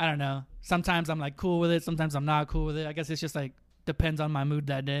I don't know. Sometimes I'm like cool with it. Sometimes I'm not cool with it. I guess it's just like depends on my mood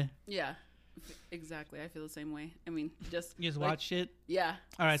that day. Yeah. Exactly. I feel the same way. I mean, just You just like, watch shit. Yeah.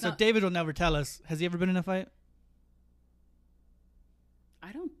 All right. It's So not- David will never tell us. Has he ever been in a fight?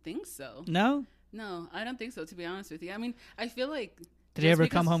 I don't think so. No. No, I don't think so. To be honest with you, I mean, I feel like. Did he just ever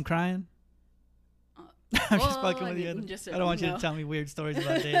come because- home crying? I'm just fucking with you. I don't want you to tell me weird stories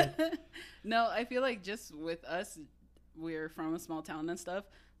about David. No, I feel like just with us, we're from a small town and stuff.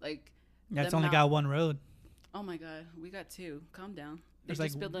 Like, Yeah, it's the only amount- got one road. Oh my God, we got two. Calm down. They There's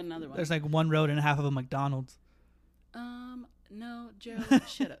just like- built another one. There's like one road and half of a McDonald's. No, Gerald,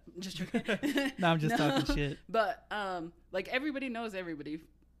 shut up. Just joking. No, I'm just No. talking shit. But like everybody knows everybody,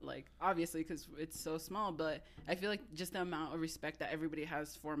 like obviously because it's so small. But I feel like just the amount of respect that everybody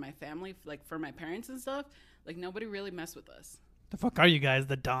has for my family, like for my parents and stuff, like nobody really messed with us. The fuck are you guys?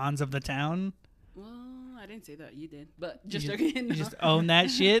 The dons of the town? Well, I didn't say that. You did, but just you, joking. You just own that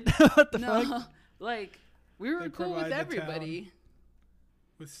shit? What the no, fuck? like we were They cool with provide the everybody.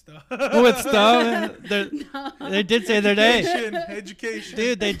 with stuff. With stuff? They did say their day. Education.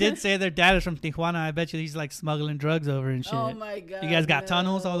 Dude, they did say their dad is from Tijuana. I bet you he's like smuggling drugs over and shit. Oh my God. You guys got no.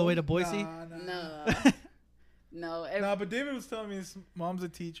 tunnels all the way to Boise? No. No. Nah, but David was telling me his mom's a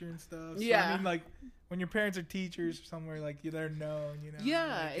teacher and stuff. So, Yeah. I mean, like, when your parents are teachers somewhere, like, they're known, you know?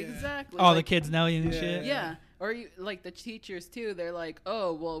 Yeah, Like, exactly. All the Like, kids know you and Yeah. shit? Yeah, or you, like the teachers too. They're like,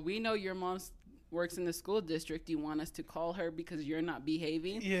 "Oh, well, we know your mom works in the school district. You want us to call her because you're not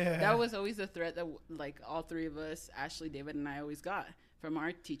behaving?" Yeah. That was always a threat that like all three of us, Ashley, David, and I, always got from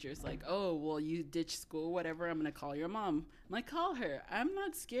our teachers. Like, "Oh, well, you ditch school, whatever. I'm gonna call your mom." I'm like, "Call her. I'm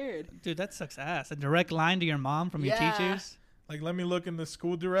not scared." Dude, that sucks ass. A direct line to your mom from your Yeah. teachers? Like, let me look in the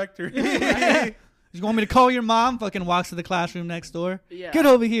school director. You want me to call your mom? Fucking walks to the classroom next door. Yeah. Get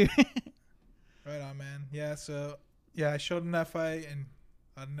over here. Right on, man. Yeah, so, yeah, I showed him that fight, and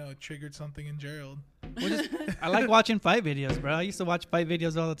I don't know, it triggered something in Gerald. I like watching fight videos, bro. I used to watch fight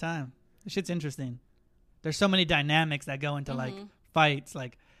videos all the time. This shit's interesting. There's so many dynamics that go into like fights.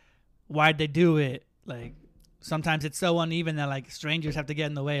 Like, why'd they do it? Like, sometimes it's so uneven that like strangers have to get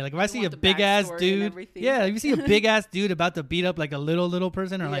in the way. Like, if I see a want the big ass backstory and dude, everything. yeah, if you see a big ass dude about to beat up like a little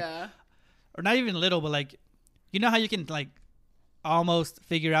person, or like, Yeah. or not even little, but like, you know how you can like almost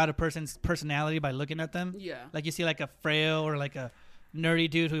figure out a person's personality by looking at them? Yeah. Like you see like a frail or like a nerdy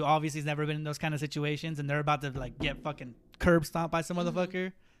dude who obviously has never been in those kind of situations, and they're about to like get fucking curb stomped by some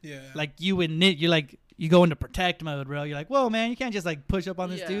motherfucker. Yeah. Like you admit, you're like, you go into protect mode, bro. You're like, whoa, man, you can't just like push up on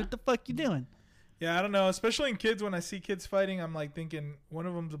this Yeah. dude. What the fuck you doing? Yeah, I don't know. Especially in kids, when I see kids fighting, I'm like thinking one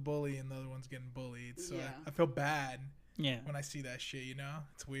of them's a bully and the other one's getting bullied. So Yeah. I feel bad Yeah. when I see that shit, you know?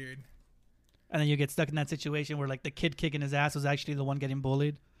 It's weird. And then you get stuck in that situation where like the kid kicking his ass was actually the one getting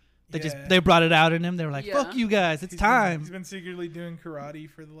bullied. Yeah. They brought it out in him. They were like, Yeah. fuck you guys, it's He's time. been secretly doing karate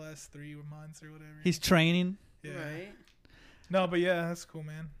for the last 3 months or whatever. He's training. yeah. Right. No, but yeah, that's cool,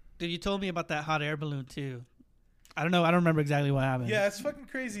 man. Dude, you told me about that hot air balloon too. I don't know. I don't remember exactly what happened. Yeah, it's fucking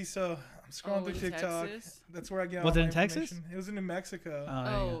crazy. So I'm scrolling through in TikTok. Texas? That's where I get Was all it my in Texas? information. It was in New Mexico. Oh,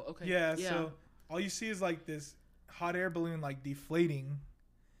 there you go. Oh, okay. yeah, so all you see is like this hot air balloon like deflating,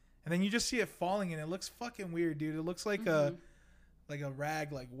 and then you just see it falling, and it looks fucking weird, dude. It looks like a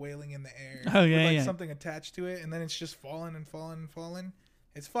rag like wailing in the air. Oh, yeah, with, like yeah. something attached to it, and then it's just falling and falling and falling.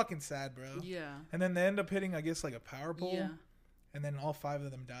 It's fucking sad, bro. Yeah. And then they end up hitting, I guess, like a power pole, Yeah. and then all 5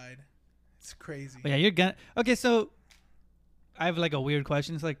 of them died. It's crazy. But yeah, you're gonna. Okay, so I have like a weird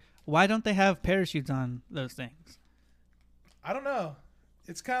question. It's like, why don't they have parachutes on those things? I don't know.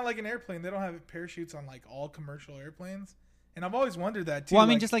 It's kind of like an airplane. They don't have parachutes on like all commercial airplanes, and I've always wondered that too. Well, I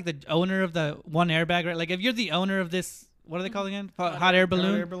mean, just like the owner of the one airbag, right? Like, if you're the owner of this, what are they called again? Hot air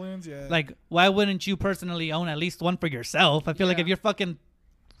balloon. hot air balloons, yeah. Like, why wouldn't you personally own at least one for yourself? I feel like Yeah. if you're fucking,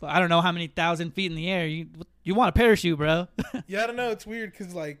 I don't know how many thousand feet in the air, you want a parachute, bro. Yeah, I don't know. It's weird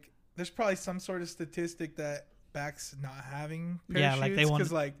because like there's probably some sort of statistic that backs not having parachutes. Yeah, like they want-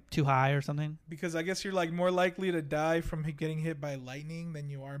 because like Too high or something. because I guess you're like more likely to die from getting hit by lightning than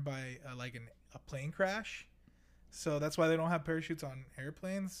you are by like a plane crash. So that's why they don't have parachutes on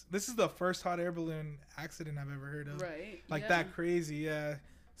airplanes. This is the first hot air balloon accident I've ever heard of. Right. Like yeah. that crazy, yeah.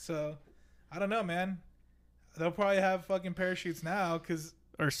 So I don't know, man. They'll probably have fucking parachutes now because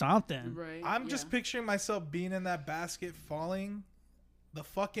Or something. Right. I'm just picturing myself being in that basket falling. The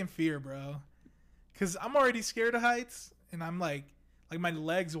fucking fear, bro. Because I'm already scared of heights. and I'm like my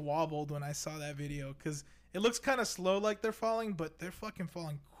legs wobbled when I saw that video because it looks kind of slow, like they're falling, but they're fucking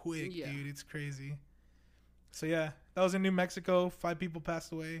falling quick, dude. It's crazy. So yeah, that was in New Mexico. 5 people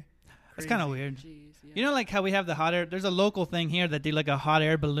passed away. It's kind of weird. Jeez, yeah. You know, like how we have the hot air. There's a local thing here that do like a hot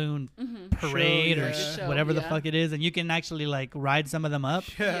air balloon parade Show, or whatever the fuck it is, and you can actually like ride some of them up,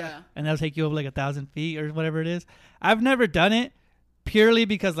 and that'll take you over like 1,000 feet or whatever it is. I've never done it purely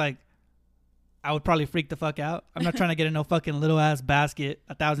because like I would probably freak the fuck out. I'm not trying to get in no fucking little ass basket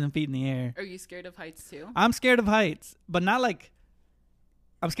 1,000 feet in the air. Are you scared of heights too? I'm scared of heights, but not like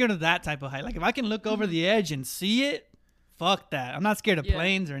I'm scared of that type of height. Like if I can look over the edge and see it, fuck that. I'm not scared of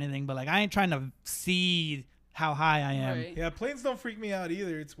planes or anything, but like I ain't trying to see how high I am. Right. Yeah, planes don't freak me out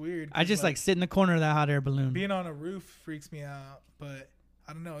either. It's weird. I just like sit in the corner of that hot air balloon. Being on a roof freaks me out, but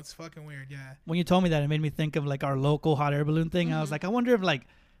I don't know. It's fucking weird. Yeah. When you told me that, it made me think of like our local hot air balloon thing. I was like, I wonder if like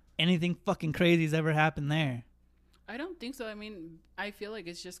anything fucking crazy's ever happened there. I don't think so. I mean, I feel like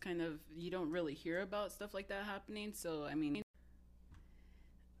it's just kind of, you don't really hear about stuff like that happening. So, I mean,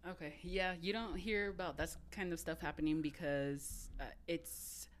 okay. Yeah, you don't hear about that kind of stuff happening because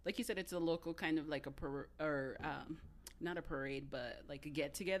it's, like you said, it's a local kind of like not a parade, but like a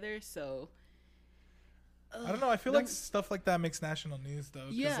get together. So, I don't know. I feel like stuff like that makes national news though.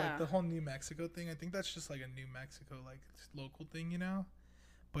 Yeah. Like the whole New Mexico thing, I think that's just like a New Mexico, like local thing, you know?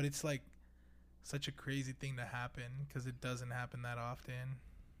 But it's like such a crazy thing to happen because it doesn't happen that often.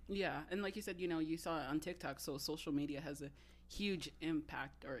 Yeah. And like you said, you know, you saw it on TikTok. So social media has a huge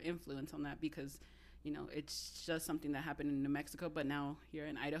impact or influence on that because, you know, it's just something that happened in New Mexico. But now here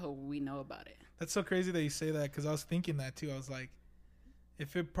in Idaho, we know about it. That's so crazy that you say that because I was thinking that too. I was like,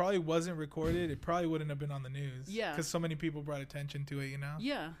 if it probably wasn't recorded, it probably wouldn't have been on the news. Yeah. Because so many people brought attention to it, you know?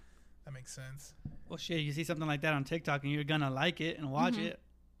 Yeah. That makes sense. Well, shit, you see something like that on TikTok and you're going to like it and watch it.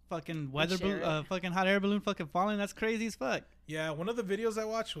 Fucking fucking hot air balloon fucking falling. That's crazy as fuck. Yeah, one of the videos I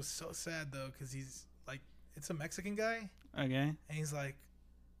watched was so sad though because he's like, it's a Mexican guy. Okay. And he's like,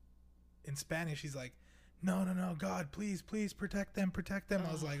 in Spanish, he's like, no, God, please protect them.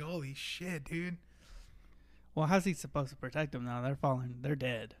 I was like, holy shit, dude. Well, how's he supposed to protect them now? They're falling. They're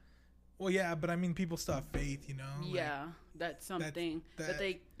dead. Well, yeah, but I mean, people still have faith, you know? Yeah, that's something. That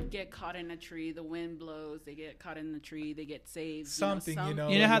they get caught in a tree, the wind blows, they get caught in the tree, they get saved. Something, you know?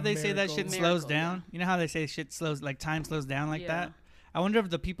 You know how they say that shit slows down? Yeah. You know how they say shit slows, like time slows down like that? I wonder if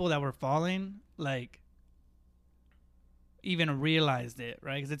the people that were falling, like, even realized it,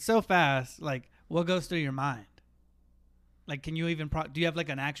 right? Because it's so fast. Like, what goes through your mind? Like, can you even, do you have like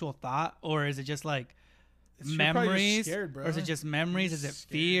an actual thought? Or is it just like memories? Scared, bro. Or is it just memories? Is it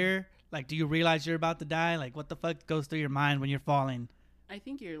fear? Like, do you realize you're about to die? Like, what the fuck goes through your mind when you're falling? I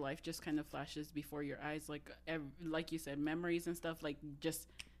think your life just kind of flashes before your eyes. Like you said, memories and stuff, like, just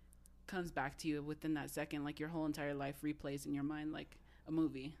comes back to you within that second. Like, your whole entire life replays in your mind like a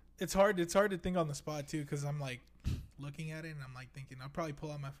movie. It's hard to think on the spot, too, because I'm, like, looking at it, and I'm, like, thinking, I'll probably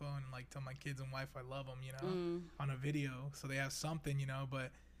pull out my phone and, like, tell my kids and wife I love them, you know, on a video, so they have something, you know,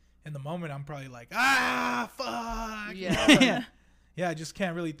 but in the moment, I'm probably like, fuck! Yeah. You know, like, yeah, I just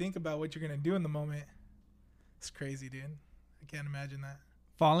can't really think about what you're going to do in the moment. It's crazy, dude. I can't imagine that.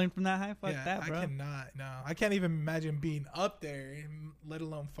 Falling from that high? Fuck that, bro. I cannot. No. I can't even imagine being up there, let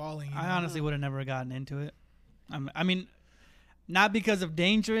alone falling. You know? I honestly would have never gotten into it. I mean, not because of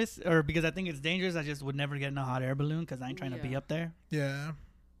dangerous or because I think it's dangerous. I just would never get in a hot air balloon because I ain't trying to be up there. Yeah.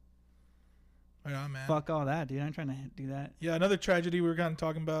 Right on, man. Fuck all that, dude. I ain't trying to do that. Yeah, another tragedy we were kind of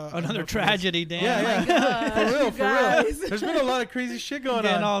talking about. Another tragedy, damn. Yeah, yeah. For real. There's been a lot of crazy shit going on.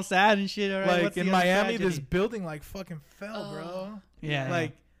 Getting all sad and shit. All right, like in Miami, this building like fucking fell, bro. Yeah.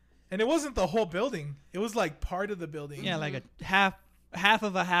 Like, and it wasn't the whole building. It was like part of the building. Yeah, like a half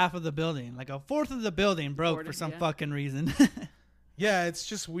of the building. Like a fourth of the building broke for some fucking reason. Yeah, it's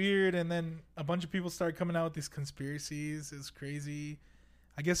just weird. And then a bunch of people started coming out with these conspiracies. It's crazy.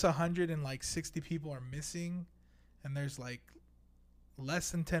 I guess 160 people are missing, and there's like less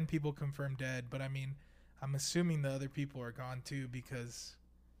than 10 people confirmed dead. But I mean, I'm assuming the other people are gone too because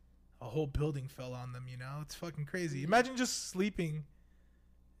a whole building fell on them. You know, it's fucking crazy. Imagine just sleeping,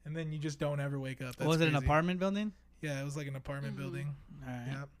 and then you just don't ever wake up. That's was it crazy. An apartment building? Yeah, it was like an apartment building. All right.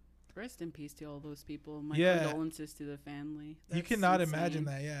 Yep. Rest in peace to all those people. My condolences to the family. That's you cannot insane. imagine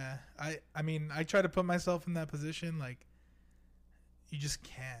that. Yeah, I mean, I try to put myself in that position, like. You just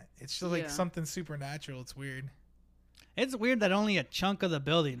can't. It's just like something supernatural. It's weird. It's weird that only a chunk of the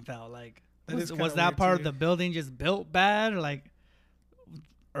building fell. Like, was that part of the building just built bad? Or like,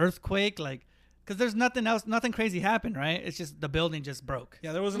 earthquake? Like, because there's nothing else. Nothing crazy happened, right? It's just the building just broke.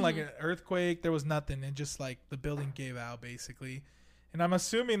 Yeah, there wasn't like an earthquake. There was nothing. It just like the building gave out basically. And I'm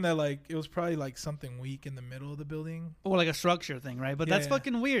assuming that like it was probably like something weak in the middle of the building. Or like a structure thing, right? But Yeah, that's yeah.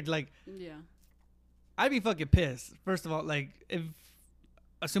 fucking weird. Like, Yeah. I'd be fucking pissed. First of all, like, if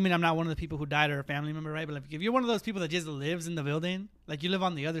assuming I'm not one of the people who died or a family member, right? But like, if you're one of those people that just lives in the building, like you live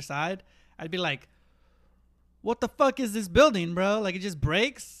on the other side, I'd be like, what the fuck is this building, bro? Like, it just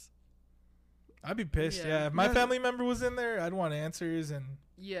breaks. I'd be pissed. Yeah. Yeah, if my Yeah. family member was in there, I'd want answers. And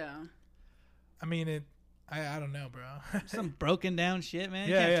Yeah. I mean, I don't know, bro. Some broken down shit, man.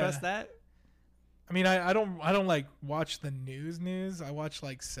 Yeah, You can't yeah. trust that. I mean, I don't like watch the news. I watch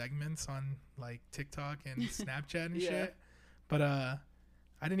like segments on like TikTok and Snapchat and Yeah. shit. But I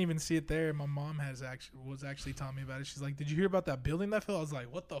didn't even see it there. My mom was actually telling me about it. She's like, "Did you hear about that building that fell?" I was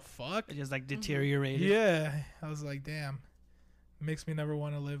like, "What the fuck?" It just like deteriorated. Yeah, I was like, "Damn." It makes me never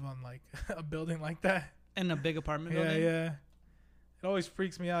want to live on like a building like that. In a big apartment Yeah, building. yeah. It always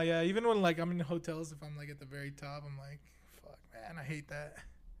freaks me out. Yeah, even when like I'm in hotels, if I'm like at the very top, I'm like, "Fuck, man, I hate that."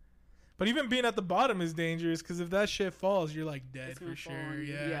 But even being at the bottom is dangerous because if that shit falls, you're like dead It's gonna for fall sure. on you.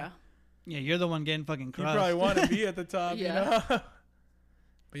 Yeah. Yeah, you're the one getting fucking You crushed. probably want to be at the top, Yeah. you know.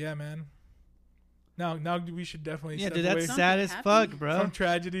 But yeah, man. Now we should definitely Yeah, step dude, away that's Something sad as happened. fuck, bro. from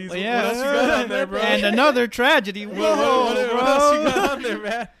tragedies. Well, What yeah. else you got on there, bro? And another tragedy. Whoa, what bro. else you got on there,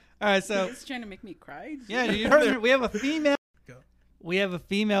 man? All right, so He's trying to make me cry. yeah, you heard me. We have a female. Go. We have a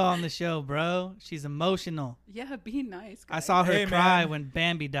female on the show, bro. She's emotional. Yeah, be nice. I guys. saw her Hey, cry man. when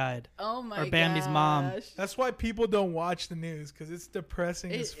Bambi died. Oh my or Bambi's mom. gosh. That's why people don't watch the news because it's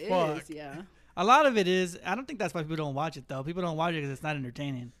depressing as It fuck. is, yeah. A lot of it is. I don't think that's why people don't watch it though. People don't watch it because it's not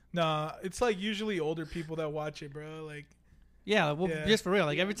entertaining. Nah, it's like usually older people that watch it, bro. Like, Yeah, well, Yeah. just for real.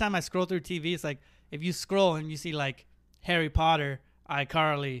 Like every time I scroll through TV, it's like if you scroll and you see like Harry Potter,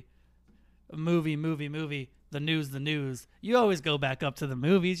 iCarly, movie, the news. You always go back up to the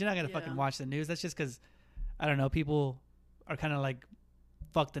movies. You're not gonna Yeah. fucking watch the news. That's just because I don't know. People are kind of like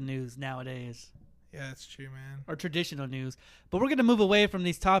fuck the news nowadays, yeah, that's true, man. or traditional news. But we're gonna move away from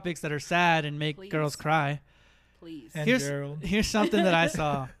these topics that are sad and make Please. girls cry. Please. And Here's Gerald. here's something that I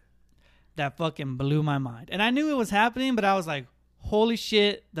saw that fucking blew my mind. And I knew it was happening, but I was like, holy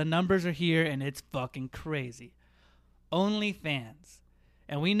shit, the numbers are here and it's fucking crazy. OnlyFans.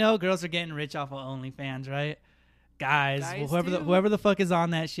 And we know girls are getting rich off of OnlyFans, right? Guys Guys do. whoever the fuck is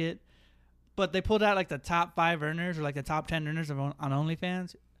on that shit. But they pulled out like the top 5 earners or like the top 10 earners on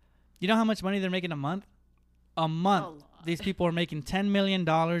OnlyFans. You know how much money they're making a month? A month. A lot. These people are making $10 million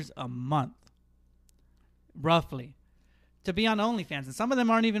a month. Roughly. To be on OnlyFans. And some of them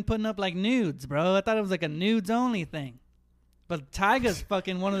aren't even putting up like nudes, bro. I thought it was like a nudes only thing. But Tyga's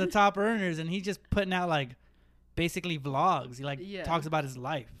fucking one of the top earners and he's just putting out like basically vlogs. He like Yeah. talks about his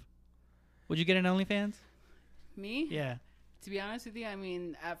life. Would you get an OnlyFans? Me? Yeah. To be honest with you, I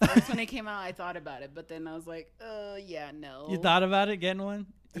mean, at first when it came out, I thought about it, but then I was like, yeah, no. You thought about it, getting one?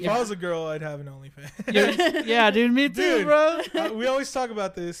 If Yeah. I was a girl, I'd have an OnlyFans. Yeah, dude, me too, Dude. bro. We always talk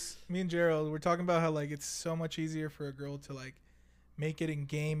about this. Me and Gerald, we're talking about how like it's so much easier for a girl to like make it in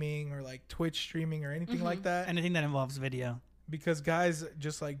gaming or like Twitch streaming or anything like that, Anything that involves video. because guys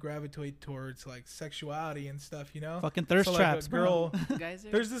just like gravitate towards like sexuality and stuff, you know. Fucking thirst So, like, traps, a bro. girl. Guys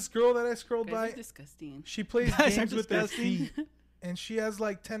are, There's this girl that I scrolled guys by. are disgusting. She plays Guys are games with their disgusting. feet, and she has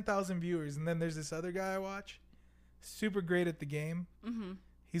like 10,000 viewers. And then there's this other guy I watch, super great at the game. Mm-hmm.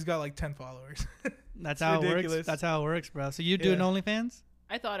 He's got like 10 followers. That's It's how it works. ridiculous. That's how it works, bro. So you do an Yeah. OnlyFans?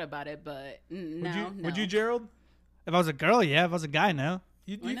 I thought about it, but no, Would no. you, Gerald? If I was a girl, yeah. If I was a guy, no.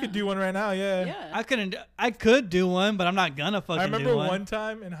 You Why could not? do one right now, yeah. Yeah. I couldn't. I could do one, but I'm not gonna fucking I remember do one. one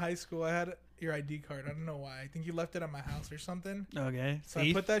time in high school, I had your ID card. I don't know why. I think you left it at my house or something. Okay. So I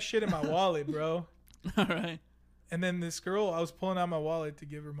See. put that shit in my wallet, bro. All right. And then this girl, I was pulling out my wallet to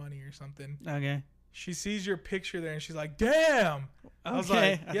give her money or something. Okay. She sees your picture there and she's like, "Damn!" I was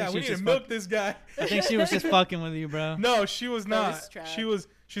Okay. like, I "Yeah, think we she need was to just milk this guy." I think she was just fucking with you, bro. No, she was not. Thirst trap.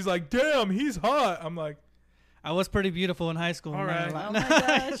 She's like, "Damn, he's hot." I'm like, I was pretty beautiful in high school. All I'm not right. gonna Oh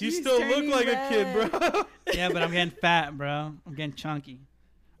lie. my gosh. "You he's still look turning like a red. kid, bro." Yeah, but I'm getting fat, bro. I'm getting chunky.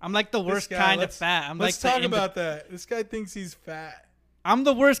 I'm like the This worst guy, kind of let's- fat. I'm Let's like talk the about that. This guy thinks he's fat. I'm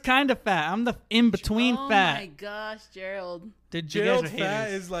the worst kind of fat. I'm the in between Oh fat. my gosh, Gerald. Dude, you Gerald guys are fat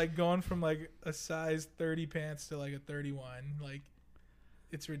haters. is like going from like a size 30 pants to like a 31. Like,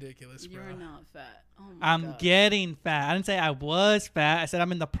 it's ridiculous, bro. You're not fat. Oh my I'm gosh. getting fat. I didn't say I was fat. I said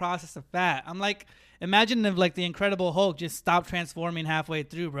I'm in the process of fat. I'm like, imagine if like the Incredible Hulk just stopped transforming halfway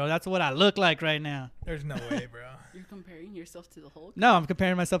through, bro. That's what I look like right now. There's no way, bro. You're comparing yourself to the Hulk? No, I'm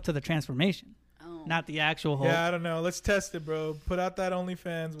comparing myself to the transformation, Oh. not the actual Hulk. Yeah, I don't know. Let's test it, bro. Put out that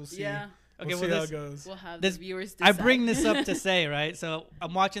OnlyFans. We'll see. Yeah. Okay, We'll well, see how this- it goes. We'll have This- the viewers I decide. bring this up to say, right? So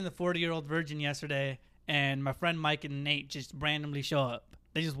I'm watching the 40-Year-Old Virgin yesterday, and my friend Mike and Nate just randomly show up.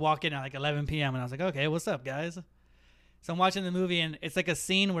 They just walk in at like 11 p.m. and I was like, okay, what's up, guys? So I'm watching the movie, and it's like a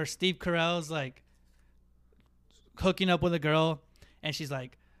scene where Steve Carell's like hooking up with a girl, and she's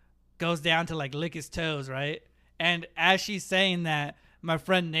like goes down to like lick his toes, right? And as she's saying that, my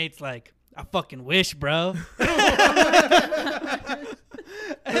friend Nate's like, I fucking wish, bro.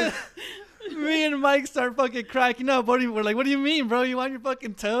 And me and Mike start fucking cracking up. We're like, what do you mean, bro? You want your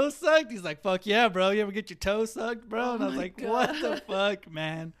fucking toes sucked? He's like, fuck yeah, bro. You ever get your toes sucked, bro? And I was like, what the fuck,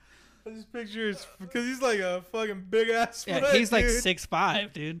 man? This picture is because he's like a fucking big ass. Yeah, foot, he's like dude.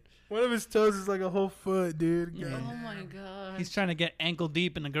 6'5", dude. One of his toes is like a whole foot, dude. Yeah. Oh my god. He's trying to get ankle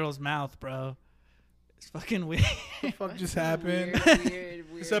deep in the girl's mouth, bro. It's fucking weird. What the fuck just happened? Weird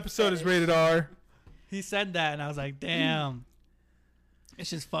This episode is rated R. He said that, and I was like, damn. It's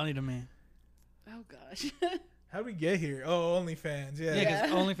just funny to me. Oh gosh. How'd we get here? Oh, OnlyFans. Yeah. Yeah,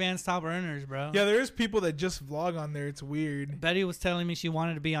 because OnlyFans top earners, bro. Yeah, there is people that just vlog on there. It's weird. Betty was telling me she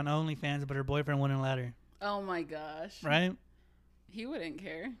wanted to be on OnlyFans, but her boyfriend wouldn't let her. Oh my gosh. Right? He wouldn't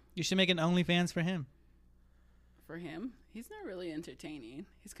care. You should make an OnlyFans for him. For him, he's not really entertaining.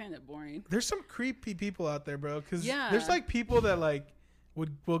 He's kind of boring. There's some creepy people out there, bro. Because Yeah. there's like people that like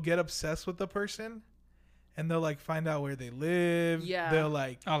will get obsessed with the person, and they'll like find out where they live. Yeah. They'll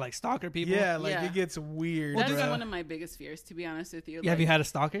like. Oh, like stalker people? Yeah, like Yeah. it gets weird. That is bro. one of my biggest fears, to be honest with you. Yeah, have you had a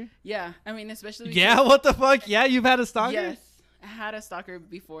stalker? Yeah, I mean, especially. Yeah, what the fuck? Yeah, you've had a stalker? Yes, I had a stalker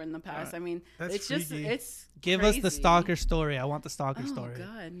before in the past. I mean, That's it's just freaky. it's. Give crazy. us the stalker story. I want the stalker Oh story.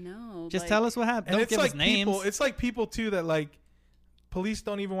 God, no! Just like, tell us what happened. And Don't it's give like us names. people. It's like people too that like police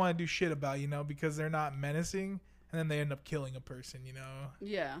don't even want to do shit about, because they're not menacing, and then they end up killing a person.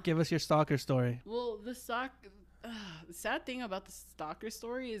 Yeah. Give us your stalker story. Well, the sad thing about the stalker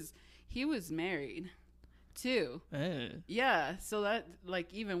story is he was married, too. Yeah, so that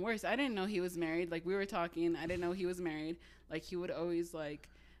like even worse. I didn't know he was married. Like we were talking, I didn't know he was married. Like he would always like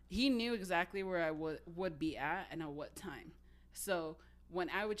he knew exactly where I would be at and at what time. So when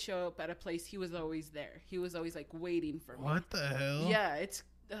I would show up at a place, he was always there. He was always like waiting for me. What the hell? Yeah, it's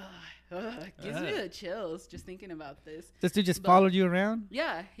gives me the chills just thinking about this. This dude just But- followed you around?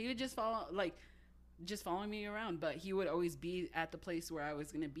 Yeah, he would just following me around, but he would always be at the place where I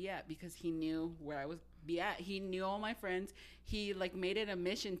was going to be at because he knew where I would be at. He knew all my friends. He like made it a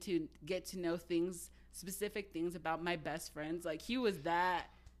mission to get to know specific things about my best friends. Like he was that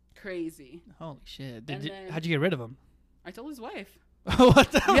crazy. Holy shit. And then- How'd you get rid of him? I told his wife.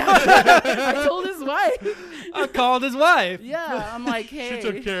 What the Yeah, I told his wife. I called his wife. Yeah, I'm like, hey. She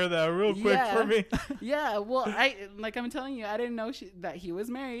took care of that real quick Yeah. for me. Yeah, well, I'm telling you, I didn't know that he was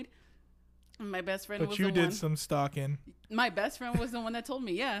married. My best friend But was you the did one. some stalking. My best friend was the one that told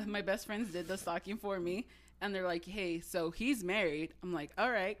me. Yeah, my best friends did the stalking for me. And they're like, hey, so he's married. I'm like, all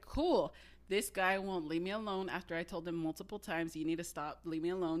right, cool. This guy won't leave me alone after I told him multiple times, you need to stop, leave me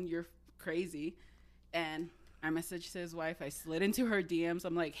alone. You're crazy. And I messaged his wife. I slid into her DMs.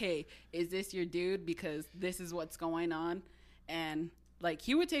 I'm like, hey, is this your dude? Because this is what's going on. And like,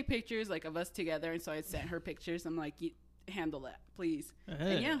 he would take pictures like of us together. And so I sent her pictures. I'm like, handle that, please.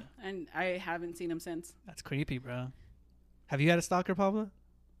 And yeah, and I haven't seen him since. That's creepy, bro. Have you had a stalker, Pablo?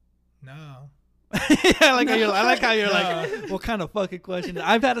 No. Yeah, I like how you're like, what kind of fucking question?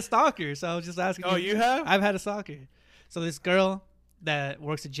 I've had a stalker, so I was just asking. Oh, you have? I've had a stalker. So this girl that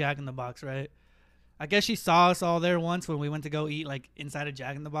works at Jack in the Box, right? I guess she saw us all there once when we went to go eat like inside of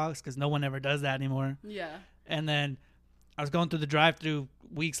Jack in the Box because no one ever does that anymore. Yeah. And then I was going through the drive-thru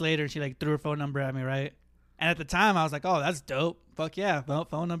weeks later, and she like threw her phone number at me, right? And at the time, I was like, oh, that's dope. Fuck yeah,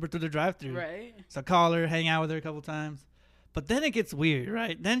 phone number through the drive-thru. Right. So I call her, hang out with her a couple times. But then it gets weird,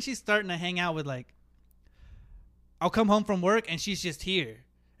 right? Then she's starting to hang out with like, I'll come home from work and she's just here.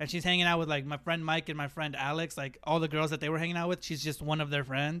 And she's hanging out with like my friend Mike and my friend Alex, like all the girls that they were hanging out with. She's just one of their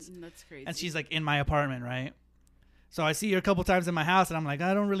friends. That's crazy. And she's like in my apartment, right? So I see her a couple times in my house and I'm like,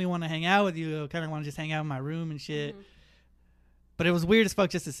 I don't really want to hang out with you. I kind of want to just hang out in my room and shit. Mhm. But it was weird as fuck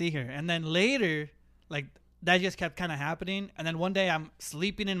just to see her. And then later, like that just kept kind of happening. And then one day I'm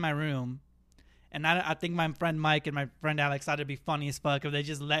sleeping in my room. And I think my friend Mike and my friend Alex thought it'd be funny as fuck if they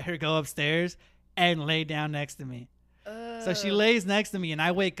just let her go upstairs and lay down next to me. So she lays next to me and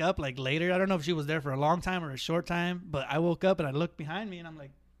I wake up like later. I don't know if she was there for a long time or a short time, but I woke up and I looked behind me and I'm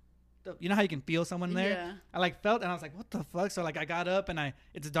like, you know how you can feel someone there? Yeah. I like felt and I was like, what the fuck? So like I got up and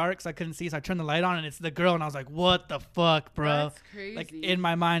it's dark so I couldn't see. So I turned the light on and it's the girl and I was like, what the fuck, bro? That's crazy. Like in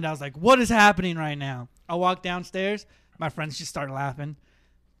my mind, I was like, what is happening right now? I walk downstairs. My friends just start laughing.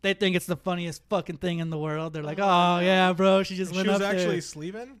 They think it's the funniest fucking thing in the world. They're like, oh yeah, bro. She just She went was up there. actually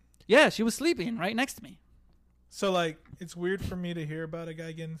sleeping? Yeah, she was sleeping right next to me. So, like, it's weird for me to hear about a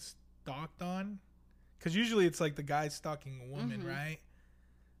guy getting stalked on because usually it's like the guy stalking a woman, right?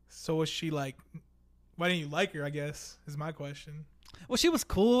 So was she like, why didn't you like her, I guess, is my question. Well, she was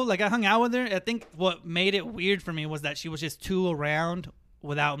cool. Like, I hung out with her. I think what made it weird for me was that she was just too around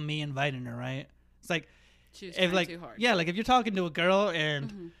without me inviting her, right? It's like, She was if trying like, too hard. yeah, like if you're talking to a girl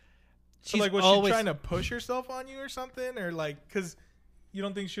and So like, was she trying to push herself on you or something? Or like, because you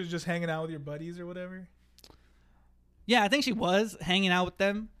don't think she was just hanging out with your buddies or whatever? Yeah, I think she was hanging out with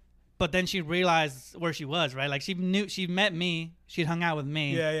them, but then she realized where she was, right? Like, she met me, she'd hung out with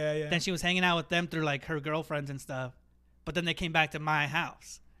me. Yeah. Then she was hanging out with them through like her girlfriends and stuff. But then they came back to my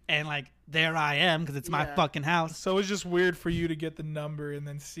house, and like there I am because it's my fucking house. So it was just weird for you to get the number and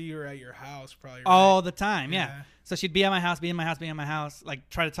then see her at your house, probably. Right? All the time, yeah. So she'd be at my house, like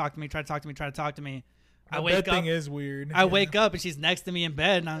try to talk to me. The bed thing is weird. I wake up and she's next to me in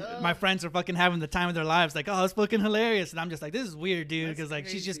bed, and my friends are fucking having the time of their lives. Like, oh, it's fucking hilarious, and I'm just like, this is weird, dude, because like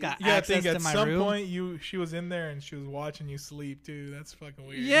she's just got access to my room. At some point she was in there and she was watching you sleep too. That's fucking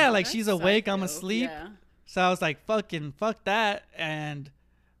weird. Yeah, like That's she's awake, psycho. I'm asleep. Yeah. So I was like, fuck that, and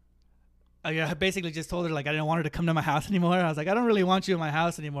I basically just told her like I didn't want her to come to my house anymore. I was like, I don't really want you in my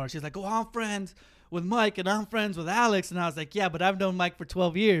house anymore. She's like, oh, I'm friends with Mike and I'm friends with Alex, and I was like, yeah, but I've known Mike for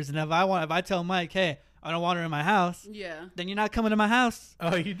 12 years, and if I tell Mike, hey, I don't want her in my house. Yeah. Then you're not coming to my house.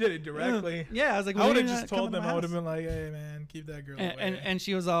 Oh, you did it directly. Yeah, I was like, I would have just told them. I would have been like, hey, man, keep that girl away. And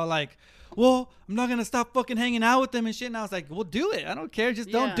she was all like, well, I'm not gonna stop fucking hanging out with them and shit. And I was like, well, do it. I don't care.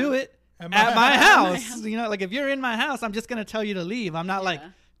 Just don't do it at my house. You know, like if you're in my house, I'm just gonna tell you to leave. I'm not like,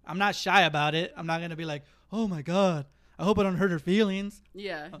 I'm not shy about it. I'm not gonna be like, oh my god, I hope I don't hurt her feelings.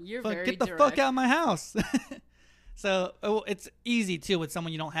 Yeah, you're fuck, very get the direct. fuck out of my house. So it's easy too with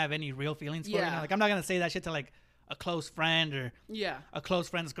someone you don't have any real feelings for. You know? Like I'm not gonna say that shit to like a close friend or a close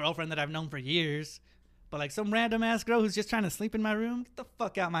friend's girlfriend that I've known for years. But like some random ass girl who's just trying to sleep in my room, get the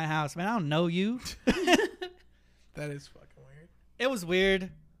fuck out of my house, man. I don't know you. That is fucking weird. It was weird,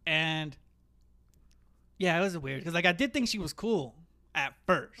 and yeah, it was weird because like I did think she was cool at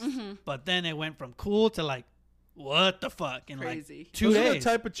first, but then it went from cool to like, what the fuck in Crazy. like 2 Those days. are the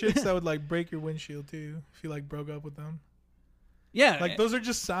type of chicks that would like break your windshield too if you like broke up with them. Yeah, like those are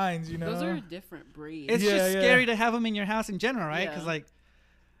just signs, you know. Those are a different breed. It's just scary to have them in your house in general, right? Because like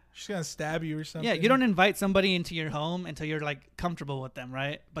she's gonna stab you or something. Yeah, you don't invite somebody into your home until you're like comfortable with them,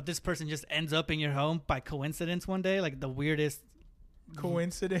 right? But this person just ends up in your home by coincidence one day, like the weirdest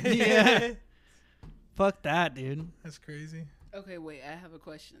coincidence. Yeah. Fuck that, dude. That's crazy. Okay, wait. I have a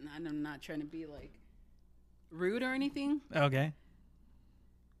question, and I'm not trying to be like rude or anything. Okay.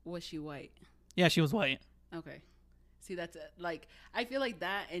 Was she white? Yeah, she was white. Okay. See, that's it. Like, I feel like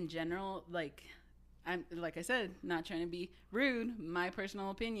that in general, like, I'm, like I said, not trying to be rude, my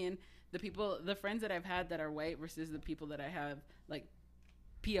personal opinion, the friends that I've had that are white versus the people that I have, like,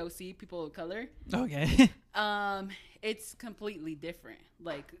 POC, people of color. Okay. It's completely different.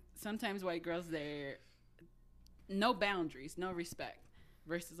 Like, sometimes white girls, they're no boundaries, no respect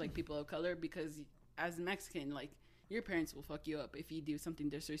versus, like, people of color, because as a Mexican, like, your parents will fuck you up if you do something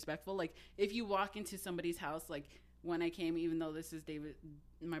disrespectful. Like, if you walk into somebody's house, like, when I came, even though this is David,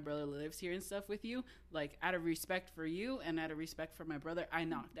 my brother lives here and stuff with you, like, out of respect for you and out of respect for my brother, I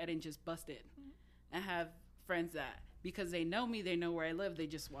knocked. I didn't just bust in. I have friends that, because they know me, they know where I live, they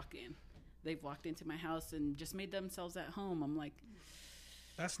just walk in. They've walked into my house and just made themselves at home. I'm like,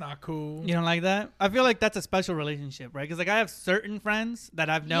 that's not cool. You don't like that? I feel like that's a special relationship, right? Because like I have certain friends that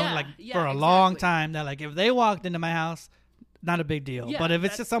I've known for a long time that like if they walked into my house, not a big deal. But if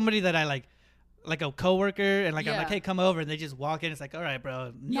it's just somebody that I like a coworker, and like I'm like, hey, come over, and they just walk in, it's like, all right,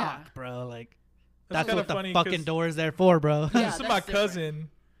 bro, knock, bro. Like that's what the fucking door is there for, bro. This is my cousin,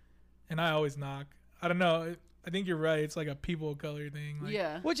 and I always knock. I don't know. I think you're right. It's like a people of color thing.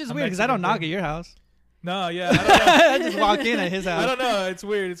 Like, which is weird because I don't knock at your house. No, yeah, I don't know. I just walk in at his house. I don't know. It's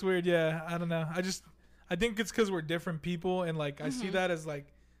weird. It's weird. Yeah, I don't know. I think it's because we're different people, and like I see that as like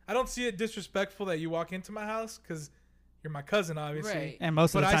I don't see it disrespectful that you walk into my house because you're my cousin, obviously. Right. And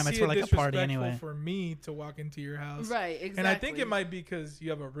most of the time, it's for like a party anyway. For me to walk into your house, right? Exactly. And I think it might be because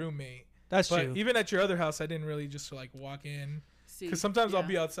you have a roommate. That's true. Even at your other house, I didn't really just like walk in because sometimes I'll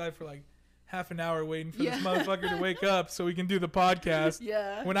be outside for like half an hour waiting for this motherfucker to wake up so we can do the podcast.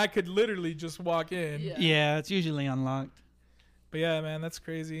 Yeah. When I could literally just walk in. Yeah, it's usually unlocked. But yeah, man, that's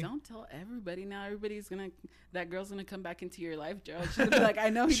crazy. Don't tell everybody now. That girl's gonna come back into your life, Joe. She's gonna be like, I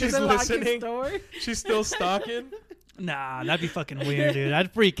know he doesn't lock his door. She's still stalking. Nah, that'd be fucking weird, dude.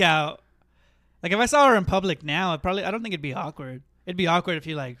 I'd freak out. Like if I saw her in public now, I don't think it'd be awkward. It'd be awkward if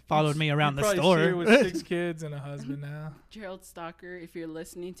you like followed me around the store. See her with 6 kids and a husband now. Gerald Stalker, if you're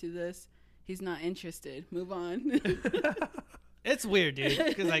listening to this, he's not interested. Move on. It's weird, dude.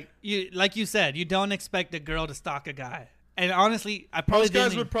 Because like you said, you don't expect a girl to stalk a guy. And honestly, I probably most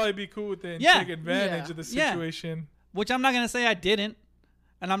guys would probably be cool with it and Yeah. take advantage Yeah. of the situation. which I'm not gonna say I didn't,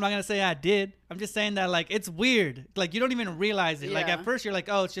 and I'm not gonna say I did. I'm just saying that like it's weird. Like you don't even realize it. Like Yeah. at first you're like,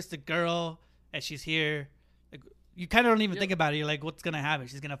 oh, it's just a girl and she's here. Like, you kind of don't even Yep. think about it. You're like, what's gonna happen?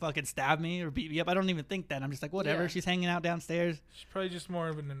 She's gonna fucking stab me or beat me up. I don't even think that. I'm just like, whatever. Yeah. She's hanging out downstairs She's probably just more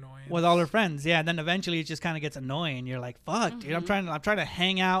of an annoyance. with all her friends. Yeah. And then eventually it just kind of gets annoying. You're like, fuck, dude. I'm trying to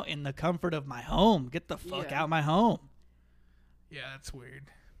hang out in the comfort of my home. Get the fuck Yeah. out my home. Yeah, that's weird.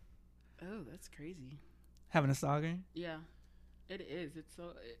 Oh, that's crazy. Having a stalker. Yeah, it is. It's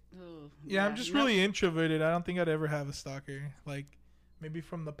so. Yeah, I'm just really introverted. I don't think I'd ever have a stalker. Like, maybe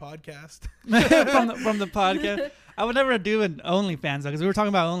from the podcast. from the podcast. I would never do an OnlyFans though, because we were talking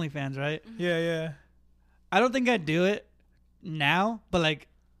about OnlyFans, right? Yeah. I don't think I'd do it now, but like,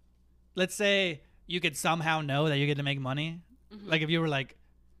 let's say you could somehow know that you're going to make money. Like if you were like,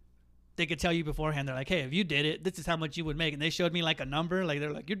 they could tell you beforehand. They're like, hey, if you did it, this is how much you would make. And they showed me like a number. Like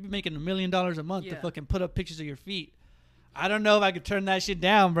they're like, you'd be making $1 million a month to Yeah. fucking put up pictures of your feet. I don't know if I could turn that shit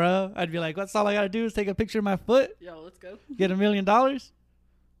down, bro. I'd be like, that's all I got to do is take a picture of my foot, Yo, let's go. get $1 million.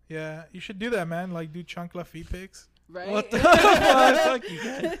 Yeah, you should do that, man. Like, do chunkla feet pics. Right. What the fuck? You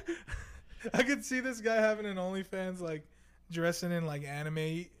guys. I could see this guy having an OnlyFans, like, dressing in, like,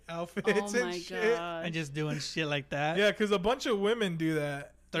 anime outfits Oh and my shit. god. And just doing shit like that. Yeah, because a bunch of women do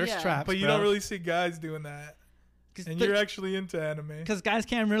that. Thirst Yeah. traps, But you bro. don't really see guys doing that. And you're actually into anime. Because guys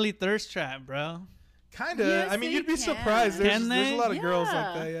can't really thirst trap, bro. Kind of. Yes, I mean, they you'd be can. surprised. There's Can a they? lot of girls like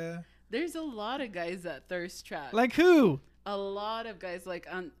Yeah. that, yeah. There's a lot of guys that thirst trap. Like who? A lot of guys, like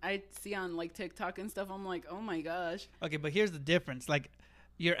I see on like TikTok and stuff. I'm like, oh my gosh. Okay, but here's the difference. Like,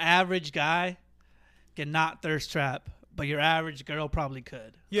 your average guy cannot thirst trap, but your average girl probably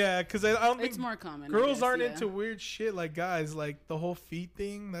could. Yeah, because I don't think It's more common. I girls guess, aren't yeah. into weird shit like guys. Like, the whole feet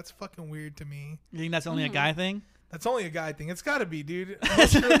thing, that's fucking weird to me. You think that's only a guy thing? That's only a guy thing. It's got to be, dude.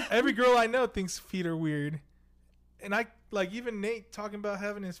 Every girl I know thinks feet are weird. And I, like, even Nate talking about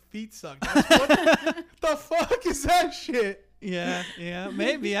having his feet sucked. What the fuck is that shit? Yeah,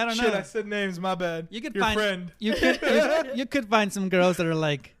 maybe. I don't Shit, know. I said names. My bad. You could Your find friend. you could find some girls that are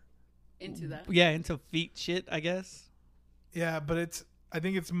like into that. into feet shit, I guess. Yeah, but I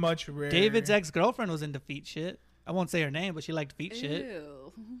think it's much rarer. David's ex-girlfriend was into feet shit. I won't say her name, but she liked feet shit.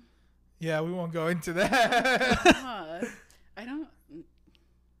 Ew. Yeah, we won't go into that. I don't.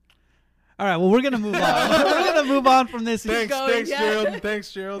 All right, well, we're going to move on. We're going to move on from this. Thanks, going, yeah. Gerald.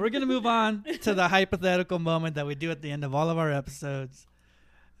 Thanks, Gerald. We're going to move on to the hypothetical moment that we do at the end of all of our episodes.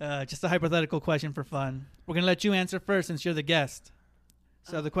 Just a hypothetical question for fun. We're going to let you answer first since you're the guest.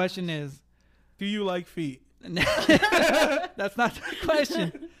 So the question is... Do you like feet? That's not the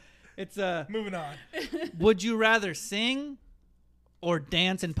question. It's Moving on. would you rather sing or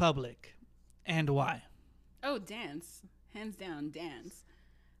dance in public, and why? Oh, dance. Hands down, dance.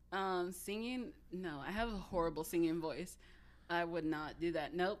 Singing, no. I have a horrible singing voice. I would not do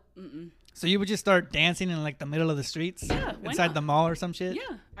that. Nope. Mm-mm. So you would just start dancing in like the middle of the streets, Yeah, why inside not? the mall or some shit?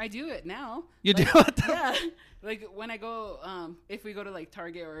 Yeah, I do it now. You Like, do it? Yeah. Like when I go, if we go to like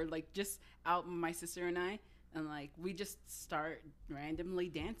Target or like just out, my sister and I, and like we just start randomly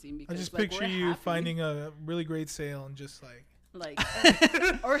dancing I because just like, picture we're you happy. finding a really great sale and just like...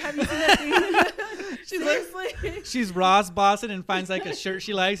 or have you seen that thing? Seriously? She's Ross Boston and finds like a shirt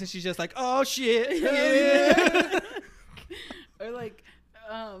she likes, and she's just like, "Oh shit, yeah." Or like,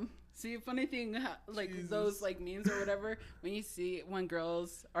 see, funny thing, like Jesus. those like memes or whatever, when you see when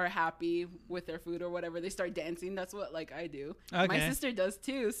girls are happy with their food or whatever, they start dancing. That's what like I do. My Okay. sister does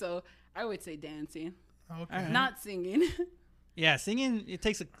too, so I would say dancing, Okay. Alright. not singing. Yeah, singing, it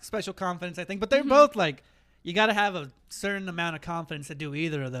takes a special confidence, I think. But they're both like, you got to have a certain amount of confidence to do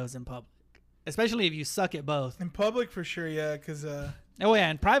either of those in public, especially if you suck at both. In public, for sure, yeah, because Oh yeah,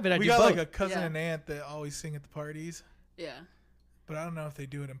 in private, I we do got both. like a cousin Yeah. and aunt that always sing at the parties. Yeah. But I don't know if they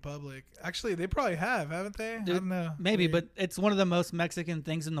do it in public. Actually, they probably have, haven't they? I Dude, don't know. Maybe, They- but it's one of the most Mexican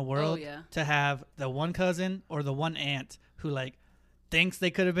things in the world yeah. to have the one cousin or the one aunt who like thinks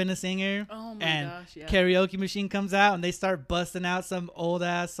they could have been a singer. Oh my and gosh, yeah. karaoke machine comes out and they start busting out some old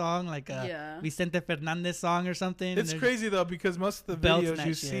ass song like a Yeah. Vicente Fernandez song or something. and It's they're crazy though, because most of the belting videos that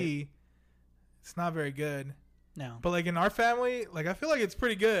you shit. see, it's not very good. just- no. But like in our family, like I feel like it's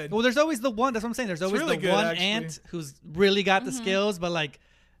pretty good. Well, there's always the one. That's what I'm saying. There's always really the good, one actually. aunt who's really got the Mhm. skills, but like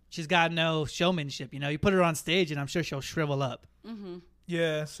she's got no showmanship. You know, you put her on stage and I'm sure she'll shrivel up. Mm-hmm.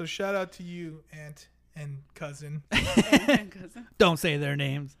 Yeah. So shout out to you, aunt and cousin. Don't say their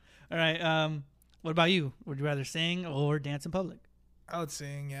names. All right. What about you? Would you rather sing or dance in public? I would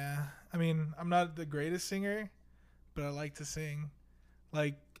sing. Yeah. I mean, I'm not the greatest singer, but I like to sing.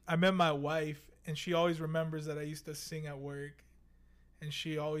 Like, I met my wife, and she always remembers that I used to sing at work, and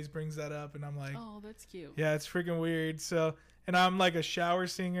she always brings that up, and I'm like, Oh, that's cute. yeah, it's freaking weird. So, and I'm like a shower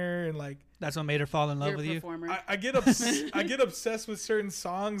singer, and like That's what made her fall in love You're with a you. performer. I get I get obsessed with certain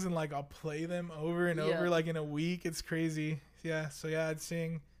songs, and like I'll play them over and over, like in a week. It's crazy. Yeah. So yeah, I'd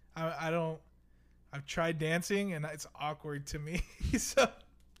sing. I've tried dancing, and it's awkward to me. So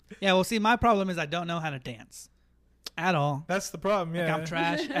Yeah, well, see, my problem is I don't know how to dance at all. that's the problem. Yeah. Like, I'm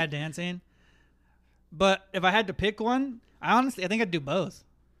trash at dancing. But if I had to pick one, I think I'd do both.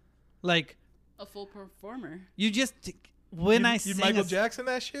 Like, A full performer. you just when I you sing Michael Jackson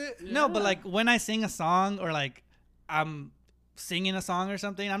that shit. No, but Yeah. like when I sing a song or like I'm singing a song or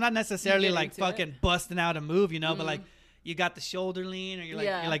something, I'm not necessarily get like into fucking it. busting out a move, you know, but like you got the shoulder lean or you're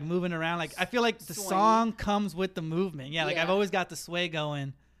Yeah. like moving around. Like I feel like the Sway. song comes with the movement. Yeah, like Yeah. I've always got the sway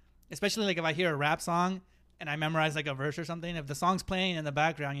going. Especially like if I hear a rap song and I memorize like a verse or something, if the song's playing in the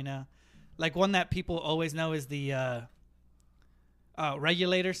background, you know. Like one that people always know is the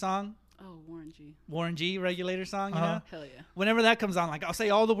Regulator song. Oh, Warren G. Warren G Regulator song, you Uh-huh. know? Hell yeah. Whenever that comes on, like I'll say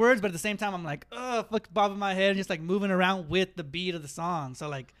all the words, but at the same time I'm like, oh, fuck, bobbing my head and just like moving around with the beat of the song. So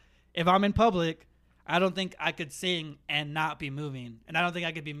like if I'm in public, I don't think I could sing and not be moving. And I don't think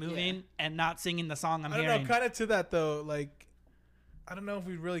I could be moving and not singing the song I'm I don't hearing. know. Kind of to that though. Like, I don't know if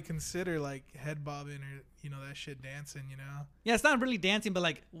we'd really consider like head bobbing or that shit dancing. Yeah, it's not really dancing, but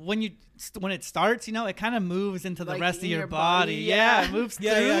like when it starts, you know, it kind of moves into the Like rest of in your your body. body, Yeah, yeah. it moves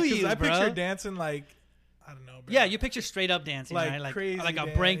Yeah, through yeah. you, I bro. picture dancing like, I don't know, bro. Yeah, you picture straight up dancing, Like right? Like crazy like a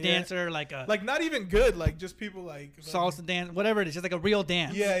dance, break yeah. dancer, like a like not even good. Like just people like salsa dance, whatever it is, just like a real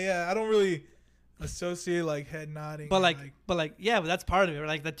dance. Yeah, yeah. I don't really associate like head nodding. But and, like, yeah, but that's part of it.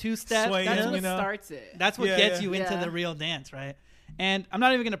 Like the two step, Swaying, That's you what know? starts it. that's what Yeah, gets yeah. you into Yeah. the real dance, right? And I'm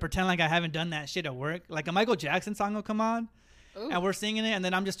not even gonna pretend like I haven't done that shit at work. Like a Michael Jackson song will come on, Ooh. and we're singing it, and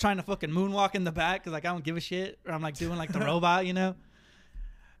then I'm just trying to fucking moonwalk in the back because like I don't give a shit, or I'm like doing like the robot, you know.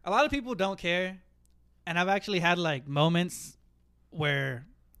 A lot of people don't care, and I've actually had like moments where.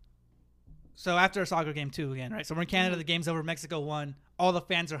 So after a soccer game too, again, right? So we're in Canada, the game's over, Mexico won. All the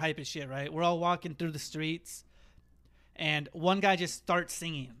fans are hype as shit, right? We're all walking through the streets, and one guy just starts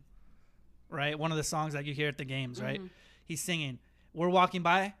singing, right? One of the songs that you hear at the games, right? He's singing. We're walking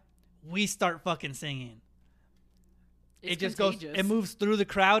by, we start fucking singing. It's It just contagious. goes, it moves through the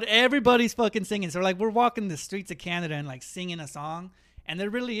crowd. Everybody's fucking singing. So like we're walking the streets of Canada and like singing a song, and there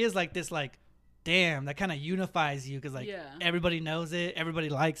really is like this like, damn, that kind of unifies you because like Yeah. everybody knows it, everybody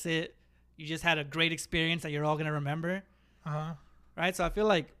likes it. You just had a great experience that you're all gonna remember, Uh-huh. right? So I feel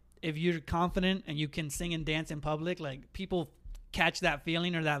like if you're confident and you can sing and dance in public, like people catch that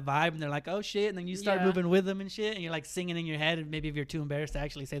feeling or that vibe, and they're like, oh shit, and then you start Yeah. moving with them and shit, and you're like singing in your head, and maybe if you're too embarrassed to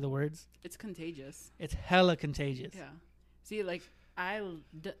actually say the words, It's contagious. it's hella contagious. Yeah. See, like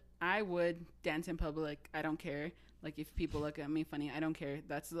I would dance in public. I don't care. Like if people look at me funny, I don't care.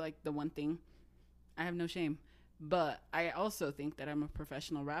 That's like the one thing. I have no shame. But I also think that I'm a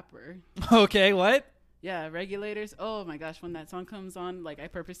professional rapper. Okay, what? Yeah, Regulators. Oh my gosh, when that song comes on, like I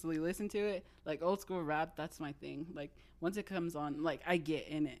purposely listen to it. Like old school rap, that's my thing. Like once it comes on, like I get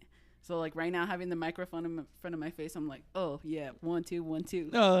in it. So like right now, having the microphone in front of my face, I'm like, oh yeah, 1 2 1 2.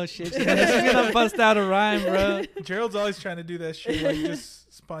 Oh shit, she's gonna bust out a rhyme, bro. Gerald's always trying to do that shit, like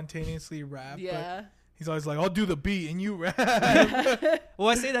just spontaneously rap. Yeah. But he's always like, I'll do the beat and you rap. Well,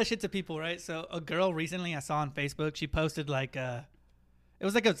 I say that shit to people, right? So a girl recently I saw on Facebook, she posted like it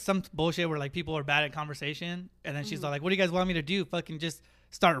was like some bullshit where like people are bad at conversation, and then she's like, what do you guys want me to do? Fucking just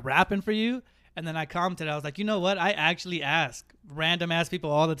start rapping for you? And then I commented, I was like, you know what? I actually ask random ass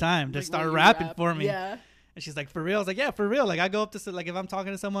people all the time to Like, start will you rapping rap? for me. Yeah. And she's like, for real? I was like, yeah, for real. Like I go up to like if I'm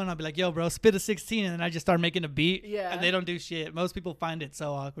talking to someone, I'll be like, yo, bro, spit a 16, and then I just start making a beat. Yeah. And they don't do shit. Most people find it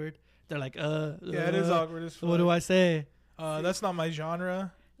so awkward. They're like, Yeah, it is awkward as fuck. What do I say? That's not my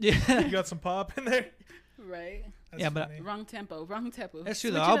genre. Yeah. You got some pop in there? Right. That's Yeah, but- funny. Wrong tempo. Wrong tempo. That's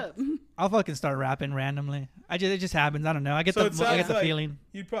true, Switch though. it up. I'll fucking start rapping randomly. It just happens. I don't know. I get So it the sounds like feeling.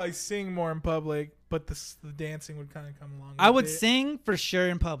 You'd probably sing more in public, but the dancing would kind of come along. I with would it. sing for sure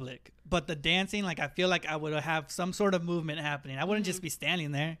in public, but the dancing, like I feel like I would have some sort of movement happening. I wouldn't just be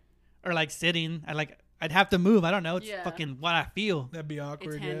standing there or like sitting. I'd have to move. I don't know. It's Yeah. fucking what I feel. That'd be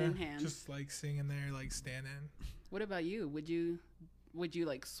awkward. hand yeah. in hand. Just like singing there, like standing. What about you? Would you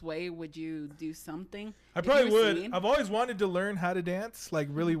like sway? Would you do something? I If you probably were would. singing? I've always wanted to learn how to dance like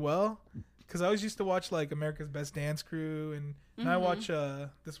really well, because I always used to watch like America's Best Dance Crew, and I watch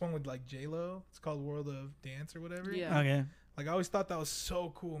this one with like J-Lo. It's called World of Dance or whatever. Yeah. Okay. Like I always thought that was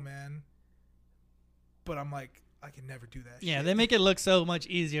so cool, man. But I'm like, I can never do that. Yeah, shit. they make it look so much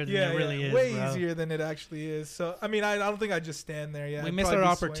easier than it really is, way bro. easier than it actually is. So I mean, I don't think I'd just stand there. Yeah, We I'd missed probably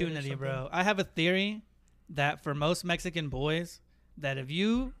our be swaying or opportunity, something. bro. I have a theory that for most Mexican boys, that if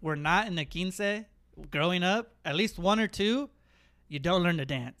you were not in a quince growing up, at least one or two, you don't learn to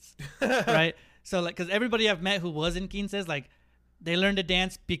dance, right? So like, because everybody I've met who was in quinces, like, they learn to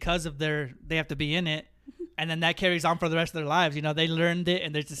dance because of they have to be in it, and then that carries on for the rest of their lives. You know, they learned it,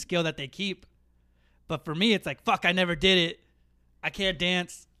 and there's a skill that they keep. But for me, it's like, fuck, I never did it. I can't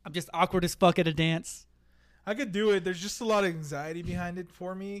dance. I'm just awkward as fuck at a dance. I could do it. There's just a lot of anxiety behind it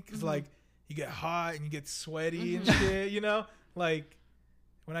for me because like you get hot and you get sweaty and shit. You know, like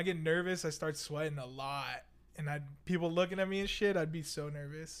when I get nervous, I start sweating a lot, and people looking at me and shit. I'd be so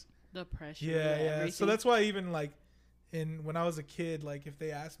nervous. The pressure. Yeah. Everything. So that's why even like when I was a kid, like if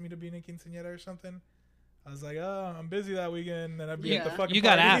they asked me to be in a quinceañera or something, I was like, oh, I'm busy that weekend, and I'd be at the fucking You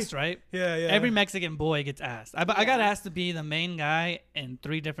got party. asked, right? Yeah. Every Mexican boy gets asked. I got asked to be the main guy in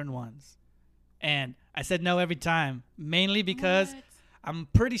 3 different ones. And I said no every time, mainly because I'm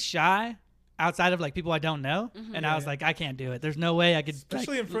pretty shy outside of like people I don't know. And I was like, I can't do it. There's no way I could.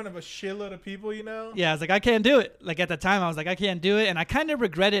 Especially in front of a shitload of people, you know? Yeah, I was like, I can't do it. Like at the time, I was like, I can't do it. And I kind of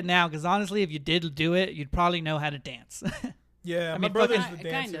regret it now because honestly, if you did do it, you'd probably know how to dance. Yeah, I my mean, brother's fucking- the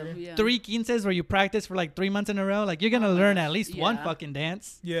dancer. Kind of, yeah. 3 quinces where you practice for like 3 months in a row. Like you're going to learn at least one Yeah. fucking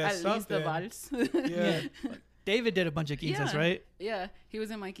dance. Yeah, At least the something. vals. Yeah. David did a bunch of quinces, Yeah. right? Yeah, he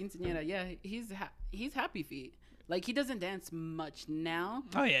was in my quinceañera. Yeah, he's happy feet. Like he doesn't dance much now.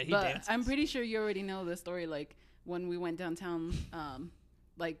 Oh, yeah, he but dances. I'm pretty sure you already know the story. Like when we went downtown,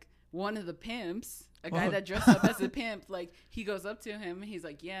 like one of the pimps, a guy that dressed up as a pimp, like he goes up to him. He's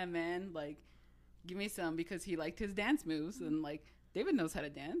like, "Yeah, man, like give me some," because he liked his dance moves, and like David knows how to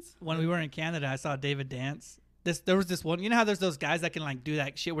dance. When we were in Canada, I saw David dance. There was this one. You know how there's those guys that can like do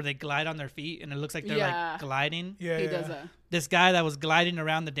that shit where they glide on their feet and it looks like they're Yeah. like gliding. Yeah, He yeah. does that. This guy that was gliding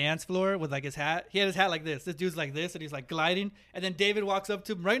around the dance floor with like his hat. He had his hat like this. This dude's like this, and he's like gliding. And then David walks up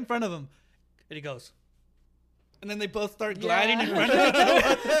to him right in front of him, and he goes. And then they both start gliding in front of each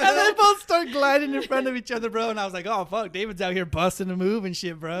other. And they both start gliding in front of each other, bro. And I was like, oh, fuck. David's out here busting a move and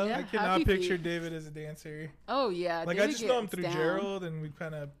shit, bro. Yeah. I cannot Happy picture feet. David as a dancer. Oh yeah, Like David I just know him gets through down. Gerald, and we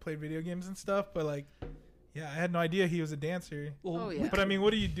kind of played video games and stuff. But like, yeah, I had no idea he was a dancer. Well, Oh yeah. But I mean,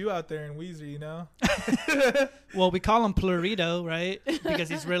 what do you do out there in Weezer? You know? well, we call him Pulido, right? Because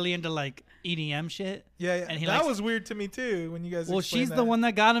he's really into like EDM shit. Yeah, yeah. And he That likes- was weird to me too when you guys. Well, explained she's that. the one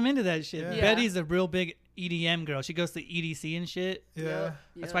that got him into that shit. Yeah. Yeah. Betty's a real big EDM girl. She goes to EDC and shit. Yeah. Yep,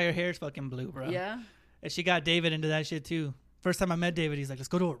 That's yep. why her hair's fucking blue, bro. Yeah. And she got David into that shit too. First time I met David, he's like, let's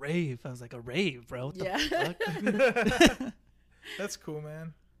go to a rave. I was like, a rave, bro? What Yeah. the fuck? That's cool,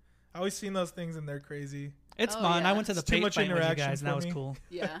 man. I always seen those things and they're crazy. It's Oh, fun. I yeah. went to the It's too paint much fight with you interaction guys, and that for was me. cool.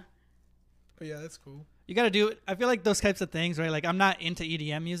 Yeah. But yeah, that's cool. You got to do it. I feel like those types of things, right? Like, I'm not into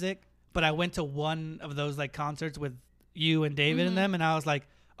EDM music, but I went to one of those, like, concerts with you and David in them, and I was like,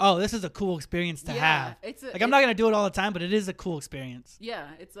 oh, this is a cool experience to have. Like, I'm not going to do it all the time, but it is a cool experience. Yeah,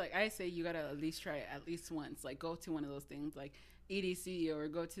 it's like I say you gotta at least try it at least once. Like go to one of those things like EDC or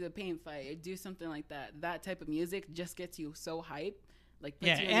go to the paint fight or do something like that. That type of music just gets you so hype. Like puts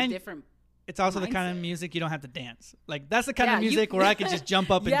Yeah, you in and a different It's also the kind of mindset. music you don't have to dance. Like, that's the kind Yeah, of you- music where I could just jump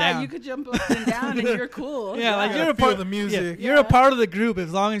up and yeah, down. you could jump up and down and you're cool. Yeah, like You you're gotta a part feel the music. Yeah, you're a Yeah. part of the group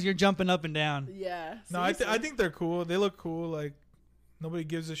as long as you're jumping up and down. Yeah. No, I seriously. think they're cool. They look cool. Like nobody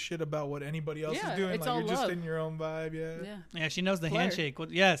gives a shit about what anybody else Yeah, is doing. it's Like all you're just love. in your own vibe. Yeah. Yeah. Yeah, she knows the Flirt. handshake.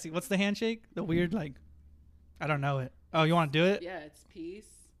 See, what's the handshake? The weird, like, I don't know it. Oh, you want to do it? Yeah, it's peace,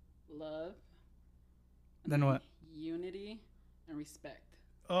 love, Then what? unity, and respect.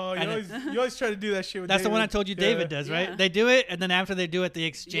 Oh, And you always try to do that shit with That's the David. one I told you Yeah. David does, right? Yeah. They do it, and then after they do it, they Yeah,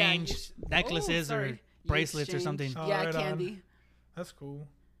 exchange you- necklaces oh, or sorry. You bracelets or exchange- something. Oh, yeah, right on. candy. That's cool.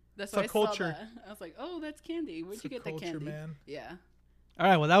 That's It's why a I culture. saw that. I was like, oh, that's candy. Where'd It's you a get that culture, candy? man. Yeah. All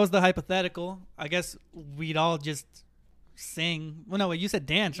right, well, that was the hypothetical. I guess we'd all just sing. Well, no, wait, you said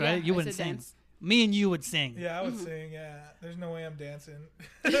dance, Yeah, right? You I wouldn't said sing. dance. Me and you would sing. Yeah, I would Mm-hmm. sing. Yeah, there's no way I'm dancing.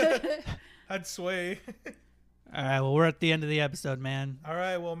 I'd sway. All right, well, we're at the end of the episode, man. All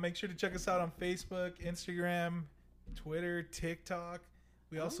right, well, make sure to check us out on Facebook, Instagram, Twitter, TikTok.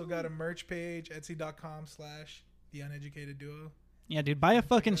 We also got a merch page, etsy.com/The Uneducated Duo. Yeah, dude, buy a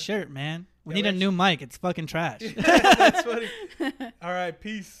fucking shirt, man. We Yeah, need we a new mic. It's fucking trash. That's funny. All right,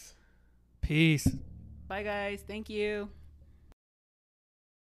 peace. Peace. Bye, guys. Thank you.